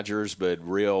the Dodgers, but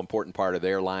real important part of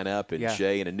their lineup, and Yeah.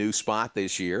 Shea in a new spot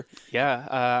this year. Yeah,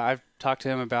 I've talked to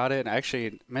him about it. I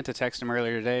actually meant to text him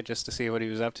earlier today just to see what he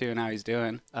was up to and how he's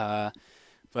doing.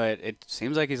 But it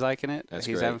seems like he's liking it. That's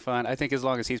he's great. having fun. I think as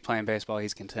long as he's playing baseball,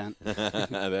 he's content.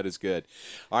 That is good.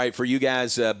 All right, for you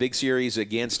guys, big series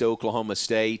against Oklahoma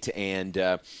State, and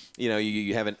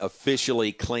you haven't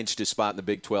officially clinched a spot in the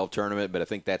Big 12 tournament, but I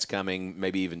think that's coming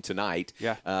maybe even tonight.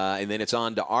 Yeah. And then it's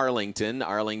on to Arlington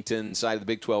side of the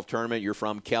Big 12 tournament. You're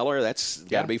from Keller. That's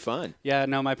got to be fun. Yeah,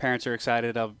 no, my parents are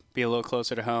excited. I'll be a little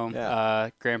closer to home. Yeah.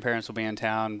 Grandparents will be in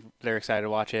town. They're excited to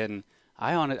watch it, and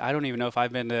I don't even know if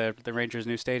I've been to the Rangers'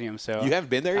 new stadium. So You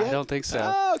haven't been there yet? I don't think so.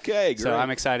 Oh, okay, great. So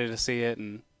I'm excited to see it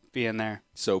and be in there.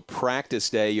 So practice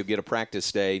day, you'll get a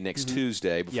practice day next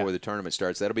Tuesday before Yeah. the tournament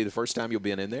starts. That'll be the first time you'll be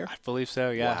in there? I believe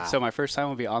so, yeah. Wow. So my first time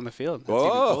will be on the field. That's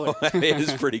Whoa, even cooler. that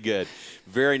is pretty good.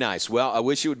 Very nice. Well, I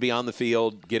wish you would be on the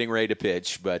field getting ready to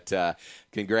pitch, but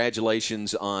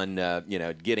congratulations on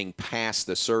getting past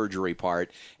the surgery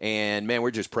part. And, man,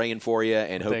 we're just praying for you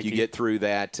and hope Thank you you. get through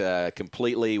that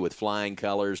completely with flying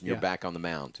colors and you're Yeah. back on the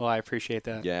mound. Well, I appreciate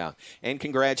that. Yeah. And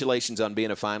congratulations on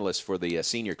being a finalist for the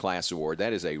Senior Class Award.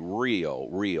 That is a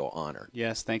real honor.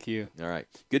 Yes, thank you. All right.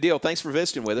 Good deal. Thanks for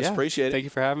visiting with us. Yeah, Appreciate it. thank you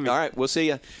for having me. All right. We'll see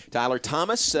you. Tyler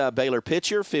Thomas, Baylor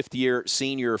pitcher, fifth-year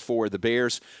senior for the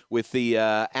Bears with the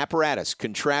apparatus,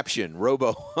 contraption,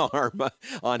 robo-arm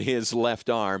on his left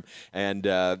arm. And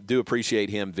do appreciate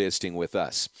him visiting with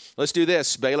us. Let's do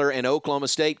this. Baylor and Oklahoma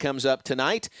State comes up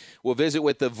tonight. We'll visit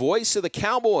with the voice of the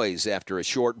Cowboys after a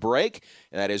short break.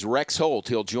 That is Rex Holt.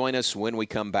 He'll join us when we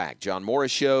come back. John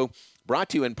Morris Show, brought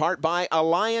to you in part by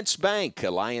Alliance Bank.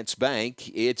 Alliance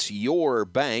Bank, it's your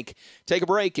bank. Take a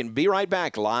break and be right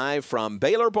back live from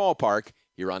Baylor Ballpark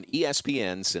here on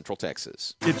ESPN Central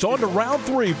Texas. It's on to round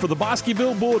 3 for the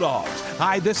Bosqueville Bulldogs.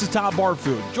 Hi, this is Tom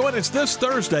Barfield. Join us this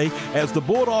Thursday as the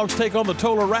Bulldogs take on the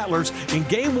Tolar Rattlers in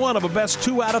Game 1 of a best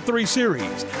 2 out of 3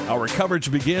 series. Our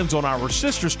coverage begins on our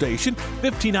sister station,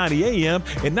 1590 AM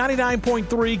and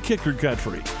 99.3 Kicker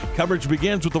Country. Coverage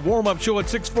begins with the warm-up show at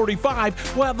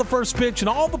 6:45. We'll have the first pitch and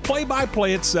all the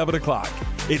play-by-play at 7 o'clock.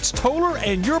 It's Tolar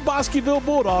and your Bosqueville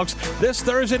Bulldogs this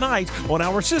Thursday night on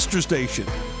our sister station,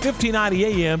 1590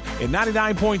 AM and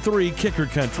 99.3 Kicker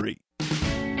Country.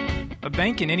 A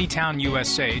bank in any town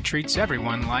USA treats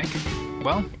everyone like,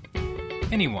 well,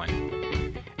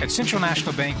 anyone. At Central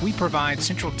National Bank, we provide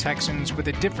Central Texans with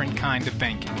a different kind of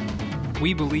banking.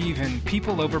 We believe in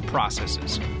people over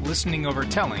processes, listening over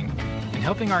telling, and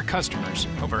helping our customers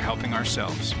over helping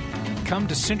ourselves. Come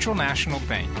to Central National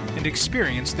Bank and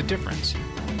experience the difference.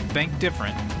 Bank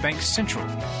different. Bank Central.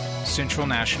 Central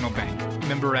National Bank.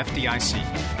 Member FDIC.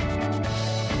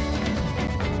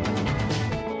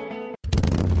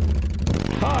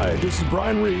 Hi, this is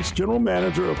Brian Reese, General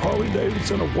Manager of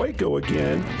Harley-Davidson of Waco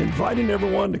again, inviting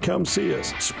everyone to come see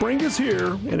us. Spring is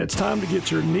here, and it's time to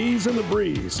get your knees in the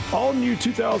breeze. All new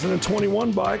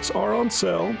 2021 bikes are on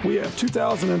sale. We have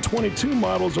 2022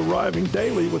 models arriving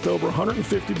daily with over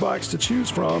 150 bikes to choose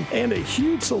from, and a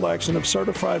huge selection of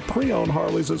certified pre-owned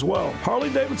Harleys as well.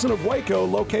 Harley-Davidson of Waco,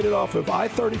 located off of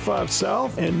I-35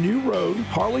 South and New Road.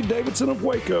 Harley-Davidson of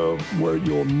Waco, where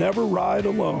you'll never ride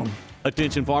alone.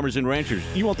 Attention farmers and ranchers,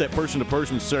 you want that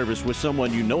person-to-person service with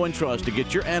someone you know and trust to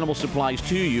get your animal supplies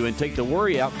to you and take the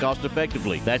worry out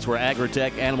cost-effectively. That's where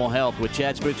Agritech Animal Health with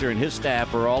Chad Spitzer and his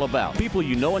staff are all about. People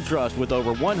you know and trust with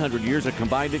over 100 years of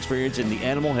combined experience in the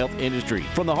animal health industry.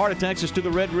 From the heart of Texas to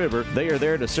the Red River, they are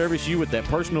there to service you with that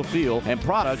personal feel and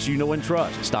products you know and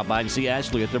trust. Stop by and see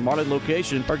Ashley at their Marlin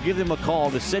location or give them a call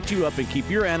to set you up and keep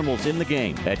your animals in the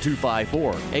game at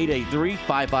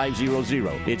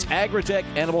 254-883-5500. It's Agritech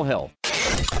Animal Health.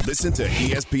 Listen to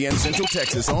ESPN Central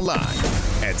Texas online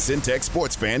at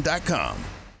centexsportsfan.com.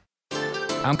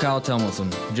 I'm Kyle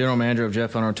Tumlinson, General Manager of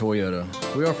Jeff Hunter Toyota.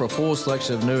 We offer a full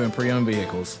selection of new and pre-owned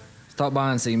vehicles. Stop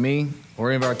by and see me or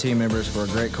any of our team members for a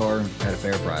great car at a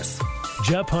fair price.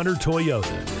 Jeff Hunter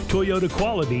Toyota. Toyota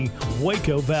quality,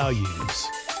 Waco values.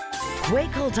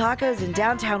 Waco Tacos in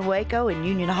downtown Waco and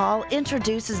Union Hall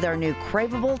introduces their new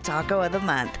craveable taco of the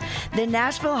month, the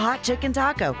Nashville Hot Chicken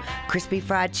Taco. Crispy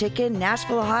fried chicken,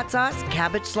 Nashville hot sauce,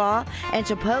 cabbage slaw, and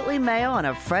chipotle mayo on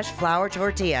a fresh flour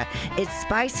tortilla. It's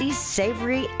spicy,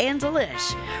 savory, and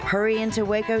delish. Hurry into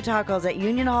Waco Tacos at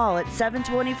Union Hall at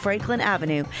 720 Franklin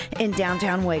Avenue in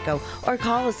downtown Waco, or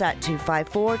call us at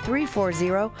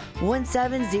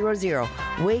 254-340-1700.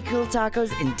 Waco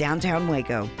Tacos in downtown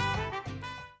Waco.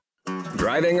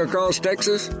 Driving across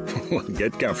Texas? Well,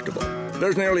 get comfortable.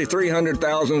 There's nearly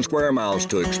 300,000 square miles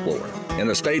to explore. In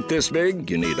a state this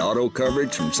big, you need auto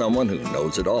coverage from someone who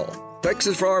knows it all.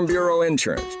 Texas Farm Bureau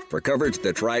Insurance, for coverage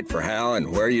that's right for how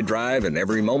and where you drive and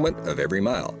every moment of every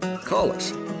mile. Call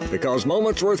us, because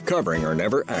moments worth covering are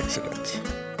never accidents.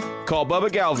 Call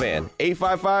Bubba Galvan,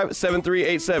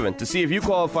 855-7387, to see if you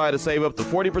qualify to save up to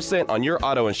 40% on your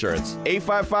auto insurance.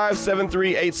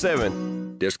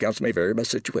 855-7387. Discounts may vary by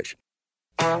situation.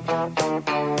 I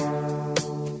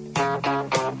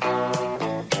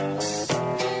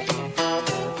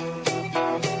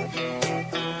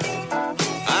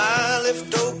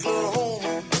left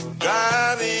Oklahoma,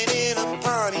 driving in a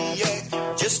Pontiac,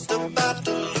 just about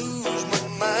to lose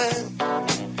my mind.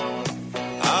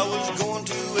 I was going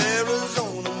to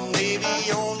Arizona,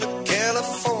 maybe on to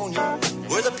California,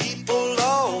 where the people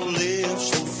all live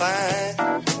so fine.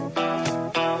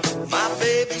 My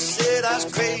baby said I was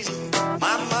crazy.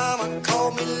 My mama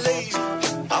called me lazy.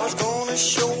 I was gonna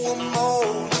show them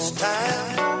all this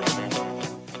time.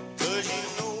 'Cause you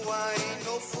know I ain't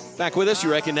no fool. Back with us,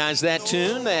 you recognize that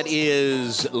tune. That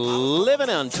is Living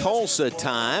on Tulsa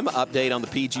Time. Update on the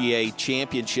PGA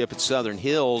Championship at Southern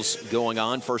Hills going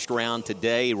on. First round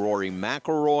today. Rory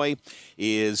McIlroy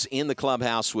is in the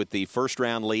clubhouse with the first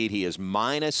round lead. He is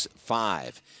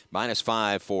 -5.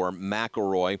 -5 for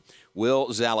McIlroy. Will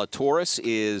Zalatoris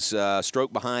is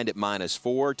stroke behind at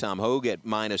 -4. Tom Hogue at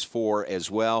 -4 as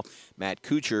well. Matt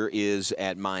Kuchar is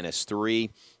at -3.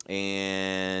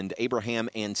 And Abraham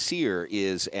Ansir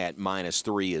is at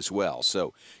 -3 as well.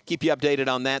 So keep you updated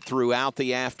on that throughout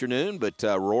the afternoon. But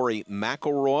Rory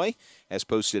McIlroy has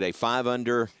posted a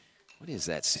 5-under. What is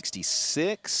that,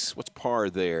 66? What's par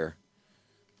there?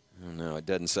 No, it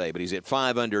doesn't say, but he's at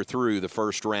 5-under through the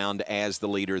first round as the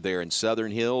leader there in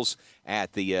Southern Hills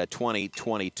at the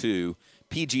 2022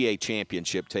 PGA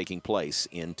Championship taking place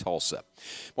in Tulsa.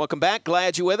 Welcome back.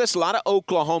 Glad you're with us. A lot of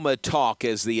Oklahoma talk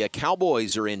as the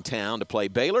Cowboys are in town to play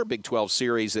Baylor. Big 12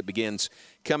 series that begins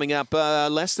coming up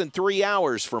less than 3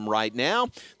 hours from right now.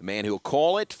 The man who'll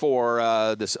call it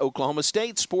for this Oklahoma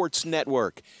State Sports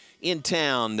Network in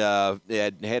town,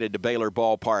 headed to Baylor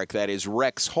Ballpark. That is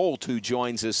Rex Holt, who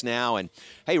joins us now. And,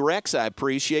 hey, Rex, I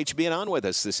appreciate you being on with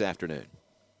us this afternoon.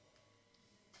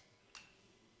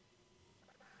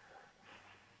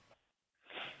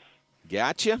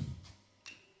 Gotcha?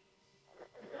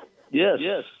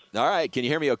 Yes. All right. Can you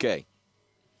hear me okay?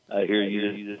 I hear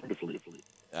you wonderfully.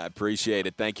 I appreciate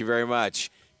it. Thank you very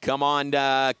much. Come on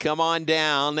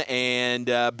down, and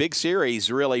big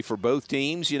series really for both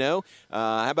teams. You know,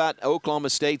 how about Oklahoma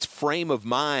State's frame of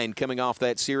mind coming off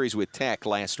that series with Tech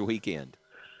last weekend?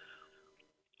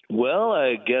 Well,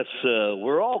 I guess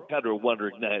we're all kind of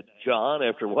wondering that, John,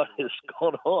 after what has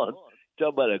gone on.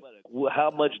 Talking about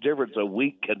how much difference a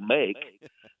week can make.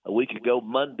 A week ago,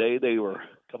 Monday, they were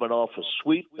coming off a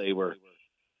sweep. They were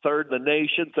third in the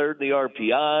nation, third in the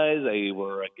RPI. They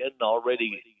were again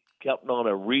already counting on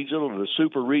a regional and a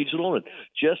super regional, and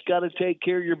just got to take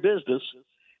care of your business.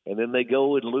 And then they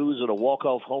go and lose at a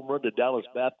walk-off home run to Dallas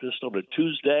Baptist on a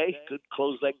Tuesday. Couldn't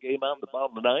close that game out in the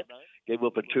bottom of the ninth. Gave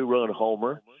up a 2-run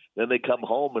homer. Then they come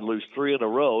home and lose 3 in a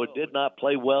row. It did not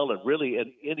play well, and really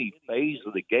in any phase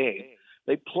of the game.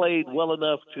 They played well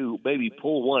enough to maybe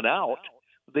pull one out,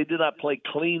 but they did not play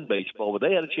clean baseball. But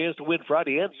they had a chance to win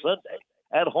Friday and Sunday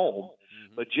at home.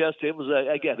 But just it was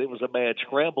a mad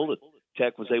scramble, and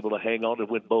Tech was able to hang on and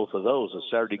win both of those. The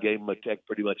Saturday game, Tech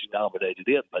pretty much dominated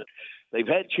it. But they've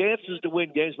had chances to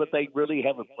win games, but they really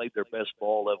haven't played their best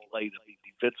ball of late. I mean,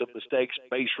 defensive mistakes,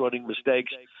 base running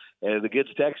mistakes. And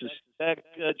against Texas Tech,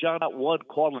 John, not one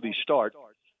quality start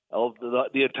of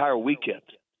the entire weekend.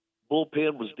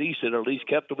 Bullpen was decent, or at least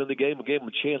kept them in the game and gave them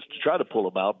a chance to try to pull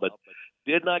them out, but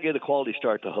did not get a quality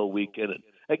start the whole weekend. And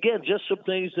again, just some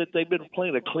things that they've been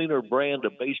playing a cleaner brand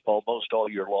of baseball most all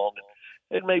year long.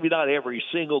 And maybe not every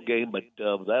single game, but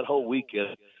that whole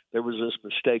weekend, there was this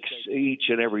mistakes each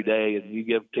and every day, and you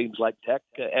give teams like Tech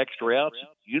extra outs.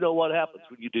 You know what happens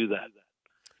when you do that.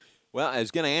 Well, I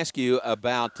was going to ask you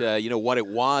about, what it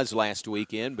was last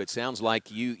weekend, but sounds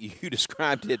like you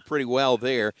described it pretty well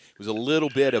there. It was a little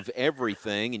bit of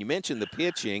everything, and you mentioned the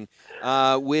pitching,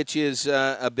 which is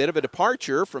a bit of a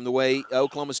departure from the way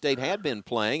Oklahoma State had been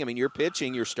playing. I mean,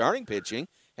 your starting pitching,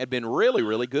 had been really,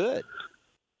 really good.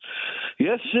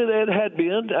 Yes, it had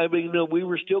been. I mean, we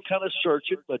were still kind of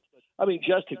searching, but,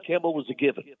 Justin Campbell was a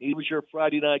given. He was your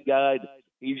Friday night guy.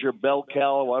 He's your bell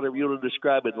cow, whatever you want to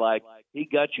describe it like. He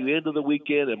got you into the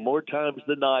weekend, and more times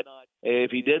than not,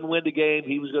 if he didn't win the game,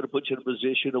 he was going to put you in a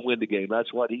position to win the game.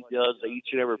 That's what he does each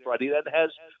and every Friday. That has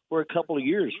for a couple of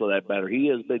years, for that matter. He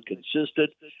has been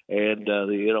consistent, and,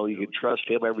 you can trust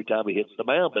him every time he hits the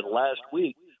mound. But last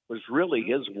week was really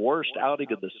his worst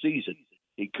outing of the season.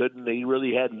 He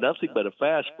really had nothing but a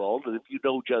fastball. And if you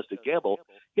know Justin Campbell,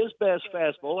 his best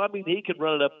fastball, he can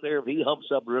run it up there if he humps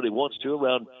up and really wants to,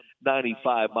 around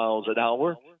 95 miles an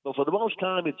hour. But for the most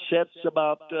time, it sets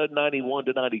about 91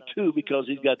 to 92 because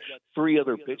he's got three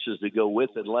other pitches to go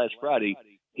with it. Last Friday,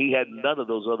 he had none of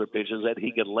those other pitches that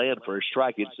he could land for a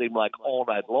strike. It seemed like all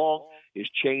night long. His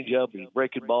changeup, his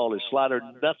breaking ball, his slider,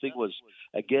 nothing was,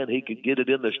 again, he could get it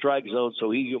in the strike zone,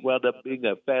 so he wound up being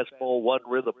a fastball,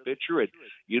 one-rhythm pitcher, and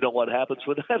you know what happens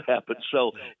when that happens.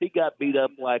 So he got beat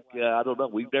up like,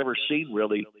 we've never seen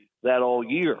really that all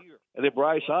year. And then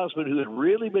Bryce Osmond, who had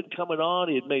really been coming on,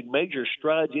 he had made major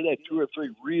strides. He had 2 or 3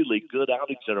 really good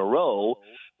outings in a row,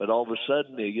 but all of a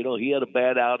sudden, he had a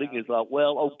bad outing. He thought,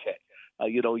 well, okay.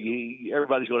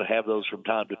 Everybody's going to have those from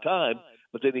time to time.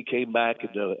 But then he came back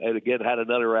and again had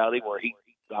another outing where he,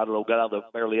 got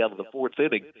barely out of the 4th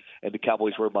inning, and the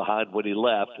Cowboys were behind when he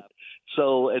left.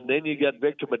 So, and then you got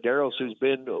Victor Medeiros,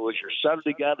 was your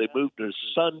Saturday guy. They moved to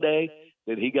Sunday.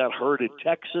 Then he got hurt in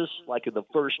Texas, like in the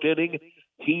 1st inning.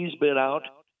 He's been out.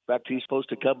 In fact, he's supposed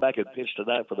to come back and pitch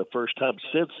tonight for the first time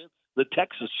since the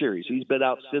Texas series. He's been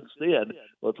out since then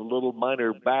with a little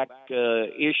minor back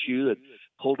issue that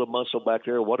pulled a muscle back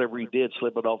there, or whatever he did,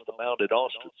 slipping off the mound in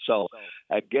Austin. So,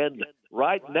 again,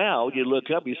 right now, you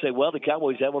look up, you say, well, the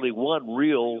Cowboys have only one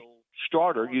real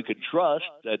starter you can trust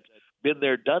that been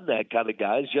there, done that kind of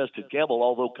guy, Justin Campbell,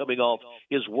 although coming off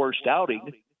his worst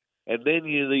outing. And then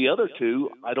the other two,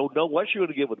 I don't know what you're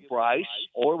going to get with Bryce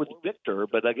or with Victor,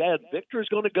 but again, Victor's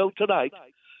going to go tonight.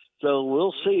 So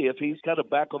we'll see if he's kind of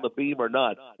back on the beam or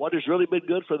not. What has really been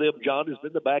good for them, John, has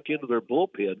been the back end of their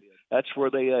bullpen. That's where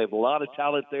they have a lot of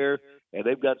talent there, and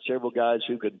they've got several guys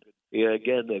who can,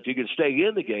 again, if you can stay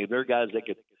in the game, they're guys that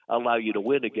can allow you to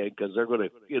win the game because they're going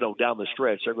to, down the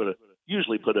stretch, they're going to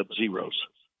usually put up zeros.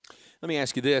 Let me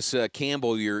ask you this,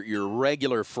 Campbell, your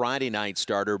regular Friday night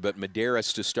starter, but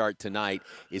Medeiros to start tonight.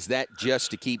 Is that just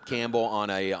to keep Campbell on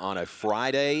a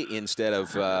Friday instead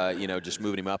of just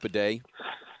moving him up a day?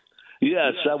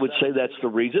 Yes, I would say that's the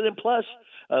reason. And plus,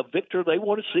 Victor, they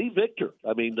want to see Victor.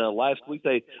 Last week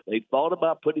they thought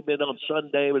about putting him in on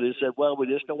Sunday, but they said, well, we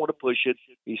just don't want to push it.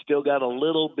 He's still got a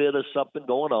little bit of something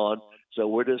going on, so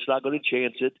we're just not going to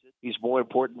chance it. He's more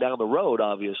important down the road,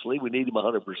 obviously. We need him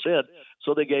 100%.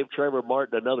 So they gave Trevor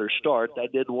Martin another start.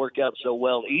 That didn't work out so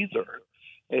well either.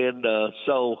 And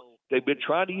so they've been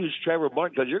trying to use Trevor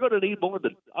Martin because you're going to need more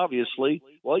than, obviously,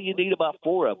 well, you need about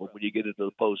 4 of them when you get into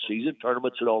the postseason,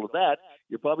 tournaments and all of that.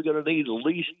 You're probably going to need at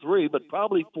least 3, but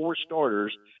probably 4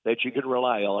 starters that you can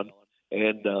rely on.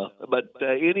 And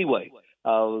anyway,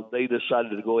 they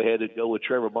decided to go ahead and go with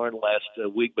Trevor Martin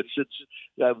last week. But since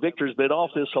Victor's been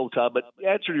off this whole time, but to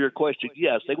answer your question,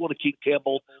 yes, they want to keep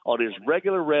Campbell on his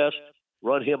regular rest,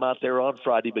 run him out there on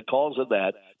Friday because of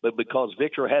that. But because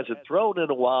Victor hasn't thrown in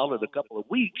a while, in a couple of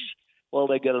weeks, well,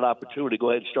 they get an opportunity to go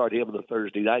ahead and start him in the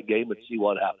Thursday night game and see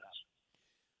what happens.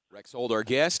 Rex Holt, our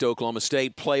guest, Oklahoma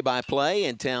State play-by-play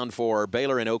in town for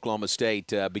Baylor and Oklahoma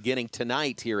State beginning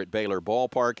tonight here at Baylor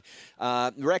Ballpark.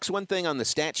 Rex, one thing on the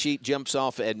stat sheet jumps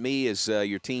off at me is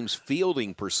your team's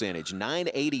fielding percentage,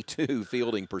 982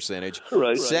 fielding percentage,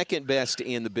 right. Second best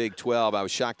in the Big 12. I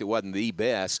was shocked it wasn't the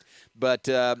best. But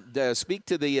speak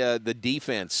to the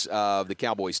defense of the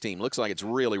Cowboys team. Looks like it's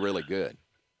really, really good.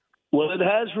 Well, it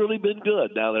has really been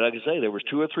good. Now, like I say, there was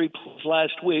 2 or 3 plays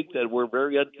last week that were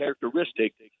very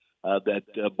uncharacteristic.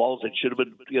 Balls that should have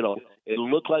been, it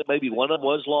looked like maybe one of them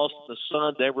was lost to the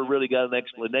sun. Never really got an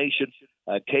explanation.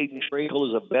 Caden Trinkle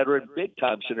is a veteran,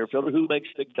 big-time center fielder who makes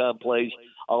big-time plays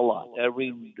a lot.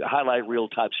 Highlight reel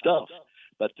type stuff.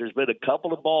 But there's been a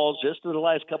couple of balls just in the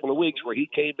last couple of weeks where he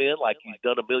came in like he's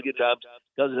done a million times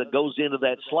because it goes into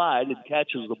that slide and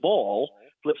catches the ball,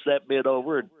 flips that mid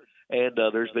over, and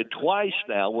there's been twice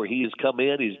now where he has come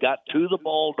in, he's got to the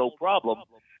ball, no problem,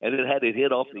 and then had it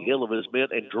hit off the heel of his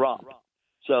mitt and drop.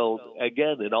 So,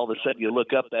 again, and all of a sudden you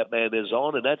look up, that man is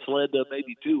on, and that's led to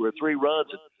maybe 2 or 3 runs.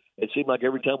 It seemed like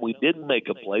every time we didn't make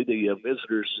a play, the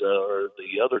visitors or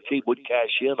the other team would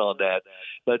cash in on that.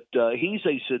 But he's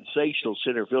a sensational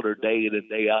center fielder day in and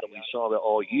day out, and we saw that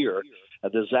all year.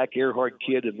 The Zach Earhart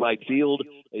kid in right field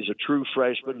is a true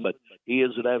freshman, but he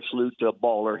is an absolute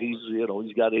baller.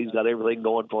 He's got everything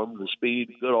going for him: the speed,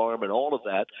 good arm, and all of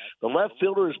that. The left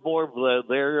fielder is more of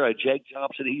there. Jake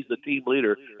Thompson, he's the team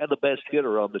leader and the best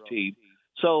hitter on the team.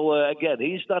 So, again,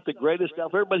 he's not the greatest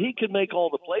out there, but he can make all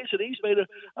the plays, and he's made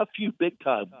a few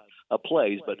big-time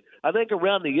plays. But I think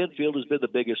around the infield has been the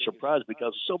biggest surprise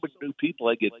because so many new people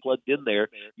that get plugged in there.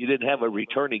 You didn't have a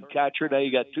returning catcher. Now you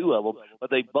got 2 of them, but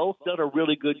they've both done a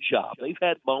really good job. They've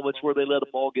had moments where they let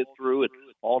a ball get through and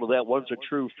all of that. One's a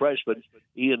true freshman,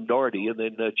 Ian Doherty, and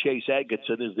then Chase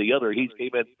Atkinson is the other. He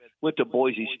came in, went to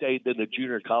Boise State, then to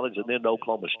junior college, and then to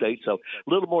Oklahoma State. So a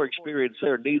little more experience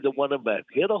there. Neither one of them have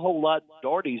hit a whole lot.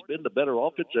 Doherty's been the better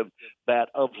offensive bat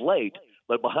of late.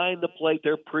 But behind the plate,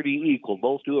 they're pretty equal.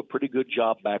 Both do a pretty good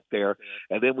job back there.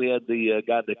 And then we had the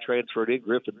guy that transferred in,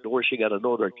 Griffin Dorshing, out of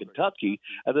Northern Kentucky,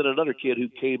 and then another kid who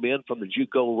came in from the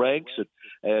JUCO ranks,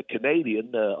 and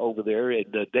Canadian over there, and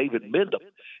David Mendham.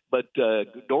 But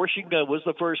Dorshing was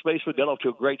the first baseman, got off to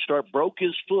a great start, broke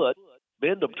his foot.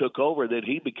 Mendham took over, then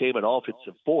he became an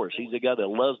offensive force. He's a guy that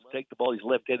loves to take the ball. He's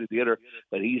left-handed hitter,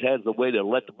 but he has the way to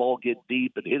let the ball get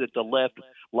deep and hit it to left.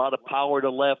 A lot of power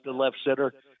to left and left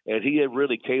center. And he had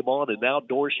really came on, and now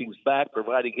Dorshing's back,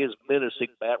 providing his menacing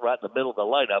bat right in the middle of the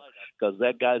lineup because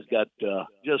that guy's got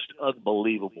just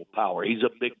unbelievable power. He's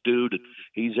a big dude, and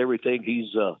he's everything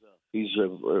he's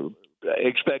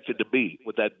expected to be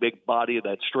with that big body and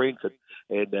that strength.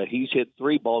 And he's hit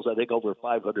 3 balls, I think, over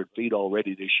 500 feet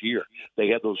already this year. They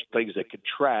have those things that can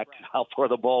track how far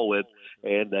the ball went,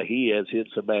 and he has hit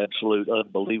some absolute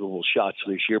unbelievable shots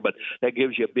this year. But that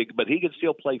gives you a big – but he can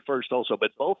still play first also.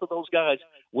 But both of those guys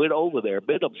went over there.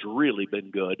 Mendham's really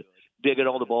been good, digging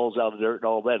all the balls out of the dirt and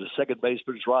all that. The second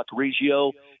baseman is Rock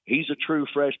Reggio. He's a true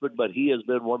freshman, but he has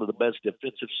been one of the best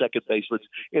defensive second basemen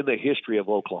in the history of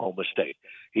Oklahoma State.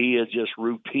 He is just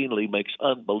routinely makes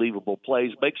unbelievable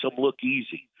plays, makes them look easy.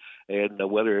 And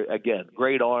again,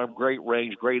 great arm, great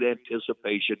range, great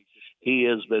anticipation. He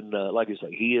has been, like I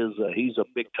say, he's a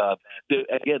big time.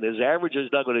 Again, his average is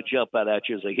not going to jump out at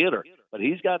you as a hitter, but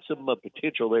he's got some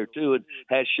potential there too, and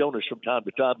has shown us from time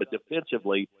to time. But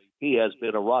defensively, he has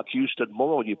been a rock. Houston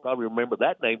Morrow, you probably remember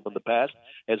that name from the past,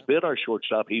 has been our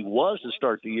shortstop. He was to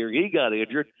start the year. He got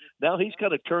injured. Now he's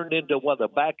kind of turned into the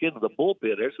back end of the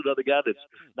bullpen. There's another guy that's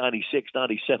 96,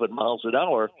 97 miles an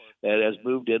hour that has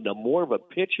moved into more of a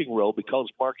pitching role because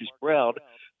Marcus Brown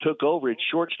took over at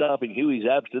shortstop in Huey's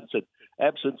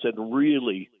absence and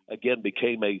really, again,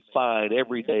 became a fine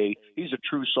everyday. He's a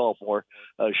true sophomore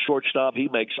shortstop. He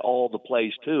makes all the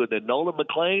plays, too. And then Nolan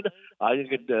McLean,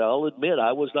 I'll admit,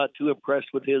 I was not too impressed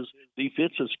with his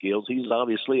defensive skills. He's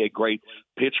obviously a great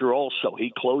pitcher also.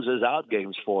 He closes out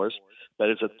games for us. But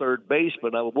as a third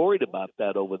baseman, I was worried about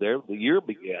that over there. The year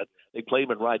began. They play him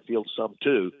in right field some,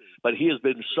 too. But he has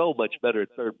been so much better at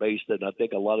third base than I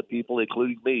think a lot of people,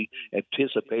 including me,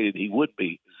 anticipated he would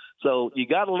be. So you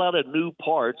got a lot of new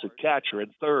parts at catcher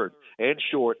and third and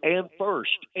short and first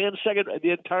and second.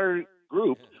 The entire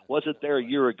group wasn't there a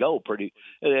year ago,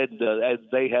 and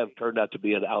they have turned out to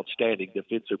be an outstanding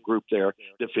defensive group there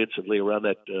defensively around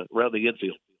the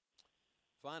infield.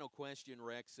 Final question,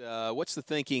 Rex. What's the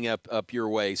thinking up your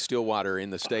way, Stillwater,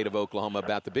 in the state of Oklahoma,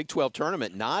 about the Big 12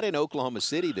 tournament, not in Oklahoma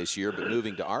City this year, but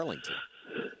moving to Arlington?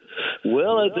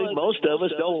 Well, I think most of us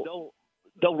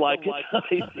don't like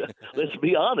it. Let's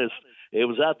be honest. It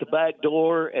was out the back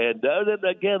door, and then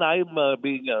again, I'm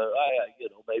being,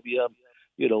 maybe I'm,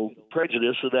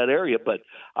 prejudice in that area, but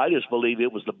I just believe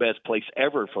it was the best place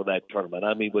ever for that tournament.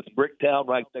 I mean, with Bricktown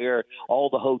right there, all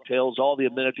the hotels, all the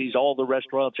amenities, all the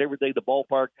restaurants, everything, the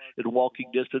ballpark in walking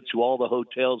distance to all the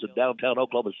hotels in downtown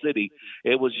Oklahoma City.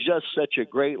 It was just such a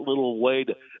great little way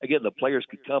to, again, the players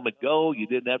could come and go. You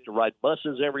didn't have to ride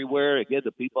buses everywhere. Again,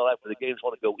 the people after the games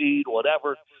want to go eat,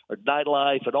 whatever, or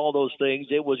nightlife and all those things.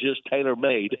 It was just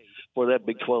tailor-made for that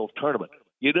Big 12 tournament.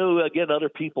 Again, other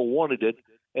people wanted it.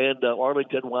 And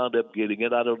Arlington wound up getting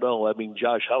it. I don't know. I mean,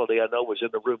 Josh Holliday, I know, was in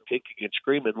the room kicking and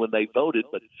screaming when they voted,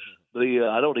 but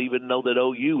I don't even know that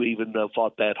OU even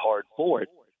fought that hard for it.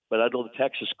 But I know the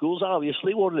Texas schools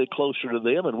obviously wanted it closer to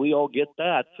them, and we all get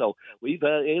that. So we've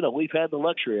had the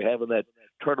luxury of having that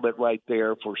tournament right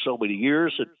there for so many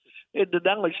years. And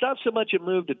now it's not so much a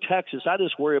move to Texas. I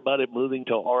just worry about it moving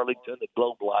to Arlington and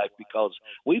Globe Life because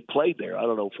we played there,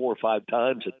 4 or 5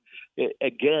 times. And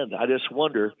again, I just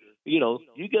wonder, you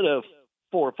get 4,000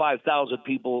 or 5,000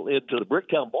 people into the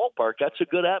Bricktown ballpark, that's a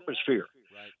good atmosphere.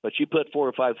 Right. But you put 4,000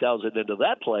 or 5,000 into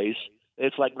that place,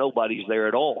 it's like nobody's there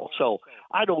at all. So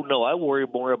I don't know. I worry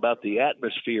more about the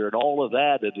atmosphere and all of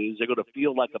that. Is it going to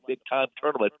feel like a big-time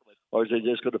tournament, or is it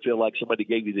just going to feel like somebody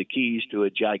gave you the keys to a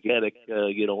gigantic,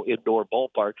 indoor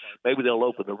ballpark? Maybe they'll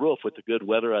open the roof with the good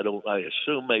weather. I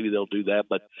assume maybe they'll do that,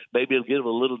 but maybe it'll give them a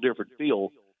little different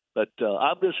feel. But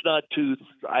I'm just not too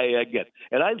 – I get it.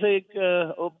 And I think,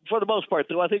 for the most part,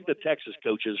 though, I think the Texas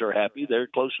coaches are happy. They're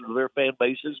closer to their fan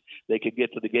bases. They can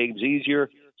get to the games easier.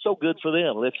 So good for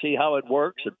them. Let's see how it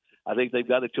works. And I think they've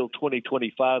got until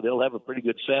 2025. They'll have a pretty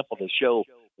good sample to show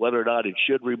whether or not it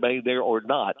should remain there or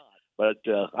not. But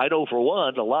I know, for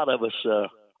one, a lot of us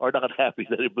are not happy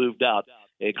that it moved out,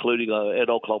 including at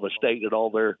Oklahoma State and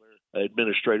all their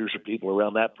administrators and people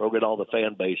around that program, all the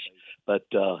fan base. But,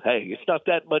 hey, it's not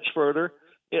that much further.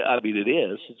 Yeah, I mean, it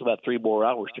is. It's about 3 more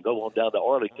hours to go on down to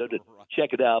Arlington and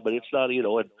check it out, but it's not, an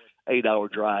 8-hour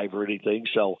drive or anything.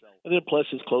 So, and then plus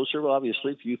it's closer,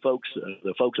 obviously, for you folks,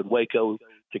 the folks in Waco,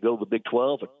 to go to the Big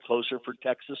 12, and closer for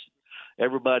Texas,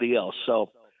 everybody else.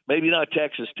 So maybe not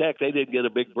Texas Tech. They didn't get a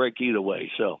big break either way.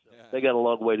 So they got a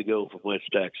long way to go from West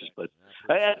Texas. But,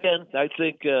 again, I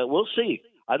think we'll see.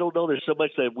 I don't know there's so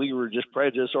much that we were just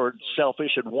prejudiced or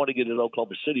selfish and wanting it in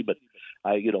Oklahoma City, but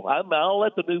I'll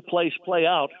let the new place play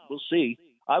out. We'll see.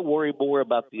 I worry more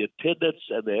about the attendance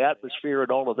and the atmosphere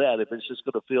and all of that. If it's just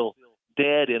going to feel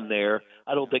dead in there,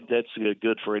 I don't think that's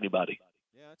good for anybody.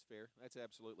 Yeah, that's fair. That's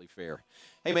absolutely fair.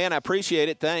 Hey, man, I appreciate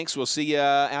it. Thanks. We'll see you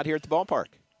out here at the ballpark.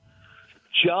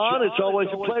 John, it's always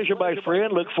a pleasure, my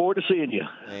friend. Look forward to seeing you.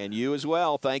 And you as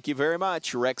well. Thank you very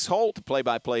much. Rex Holt,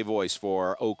 play-by-play voice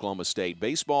for Oklahoma State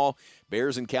baseball.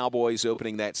 Bears and Cowboys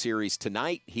opening that series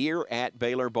tonight here at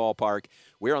Baylor Ballpark.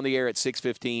 We're on the air at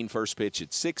 6:15. First pitch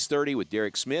at 6:30 with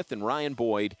Derek Smith and Ryan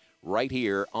Boyd right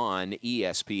here on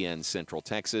ESPN Central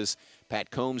Texas. Pat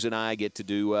Combs and I get to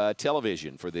do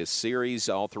television for this series,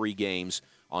 all 3 games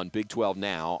on Big 12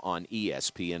 Now on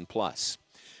ESPN+.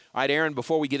 All right, Aaron,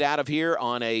 before we get out of here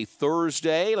on a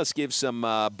Thursday, let's give some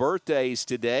birthdays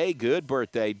today. Good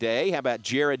birthday day. How about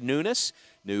Jared Nunes,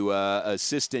 new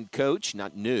assistant coach?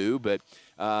 Not new, but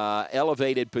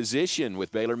elevated position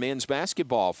with Baylor men's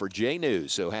basketball for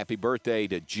J-News. So happy birthday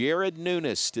to Jared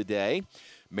Nunes today.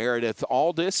 Meredith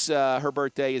Aldis, her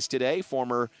birthday is today,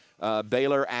 former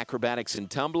Baylor acrobatics and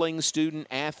tumbling student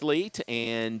athlete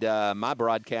and my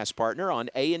broadcast partner on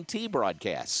A&T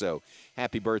broadcast. So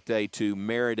happy birthday to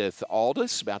Meredith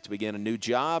Aldis, about to begin a new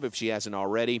job, if she hasn't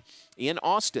already, in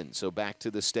Austin. So back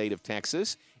to the state of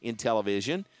Texas in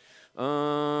television.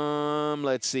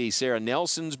 Let's see. Sarah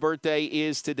Nelson's birthday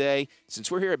is today.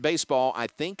 Since we're here at baseball, I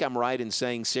think I'm right in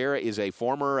saying Sarah is a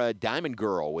former Diamond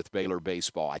Girl with Baylor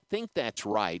baseball. I think that's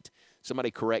right. Somebody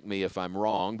correct me if I'm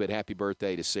wrong, but happy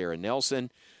birthday to Sarah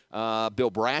Nelson.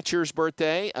 Bill Bratcher's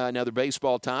birthday, another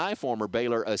baseball tie, former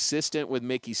Baylor assistant with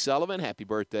Mickey Sullivan. Happy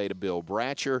birthday to Bill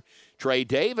Bratcher. Trey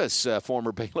Davis,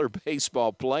 former Baylor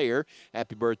baseball player.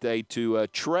 Happy birthday to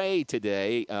Trey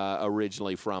today,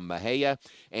 originally from Mahia.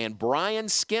 And Brian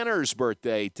Skinner's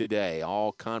birthday today,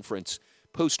 all-conference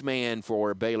postman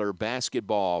for Baylor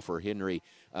basketball for Harry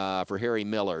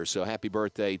Miller. So happy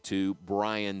birthday to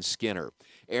Brian Skinner.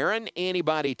 Aaron,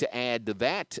 anybody to add to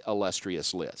that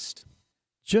illustrious list?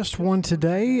 Just one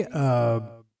today.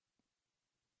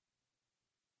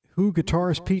 Who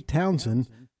guitarist Pete Townsend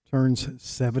turns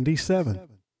 77.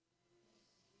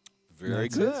 Very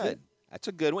good. That's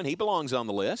a good one. He belongs on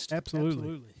the list.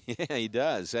 Absolutely. Yeah, he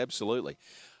does. Absolutely.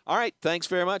 All right, thanks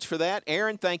very much for that.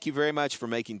 Aaron, thank you very much for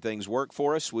making things work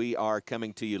for us. We are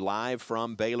coming to you live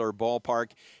from Baylor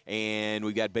Ballpark, and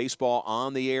we've got baseball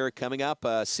on the air coming up,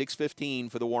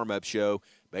 6:15 for the warm-up show.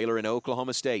 Baylor and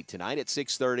Oklahoma State tonight at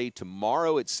 6:30,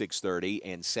 tomorrow at 6:30,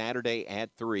 and Saturday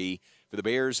at 3 for the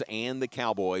Bears and the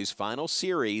Cowboys. Final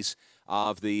series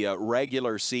of the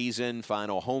regular season,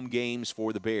 final home games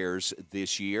for the Bears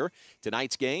this year.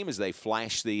 Tonight's game, as they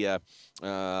flash the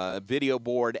video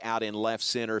board out in left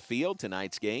center field,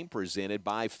 tonight's game presented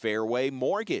by Fairway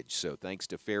Mortgage. So thanks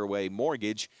to Fairway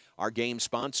Mortgage, our game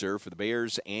sponsor for the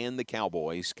Bears and the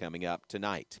Cowboys coming up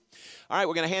tonight. All right,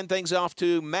 we're going to hand things off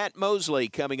to Matt Mosley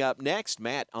coming up next.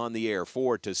 Matt on the air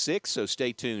 4 to 6, so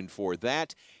stay tuned for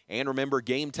that. And remember,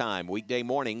 Game Time, weekday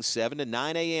mornings, 7 to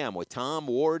 9 a.m. with Tom,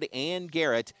 Ward, and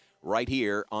Garrett right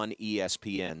here on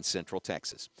ESPN Central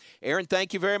Texas. Aaron,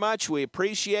 thank you very much. We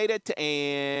appreciate it,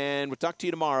 and we'll talk to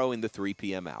you tomorrow in the 3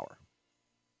 p.m. hour.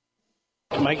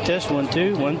 Mic test 1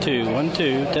 2 1 2 1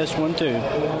 2 test 1 2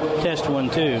 test 1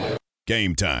 2.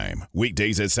 Game Time,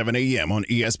 weekdays at 7 a.m. on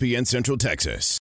ESPN Central Texas.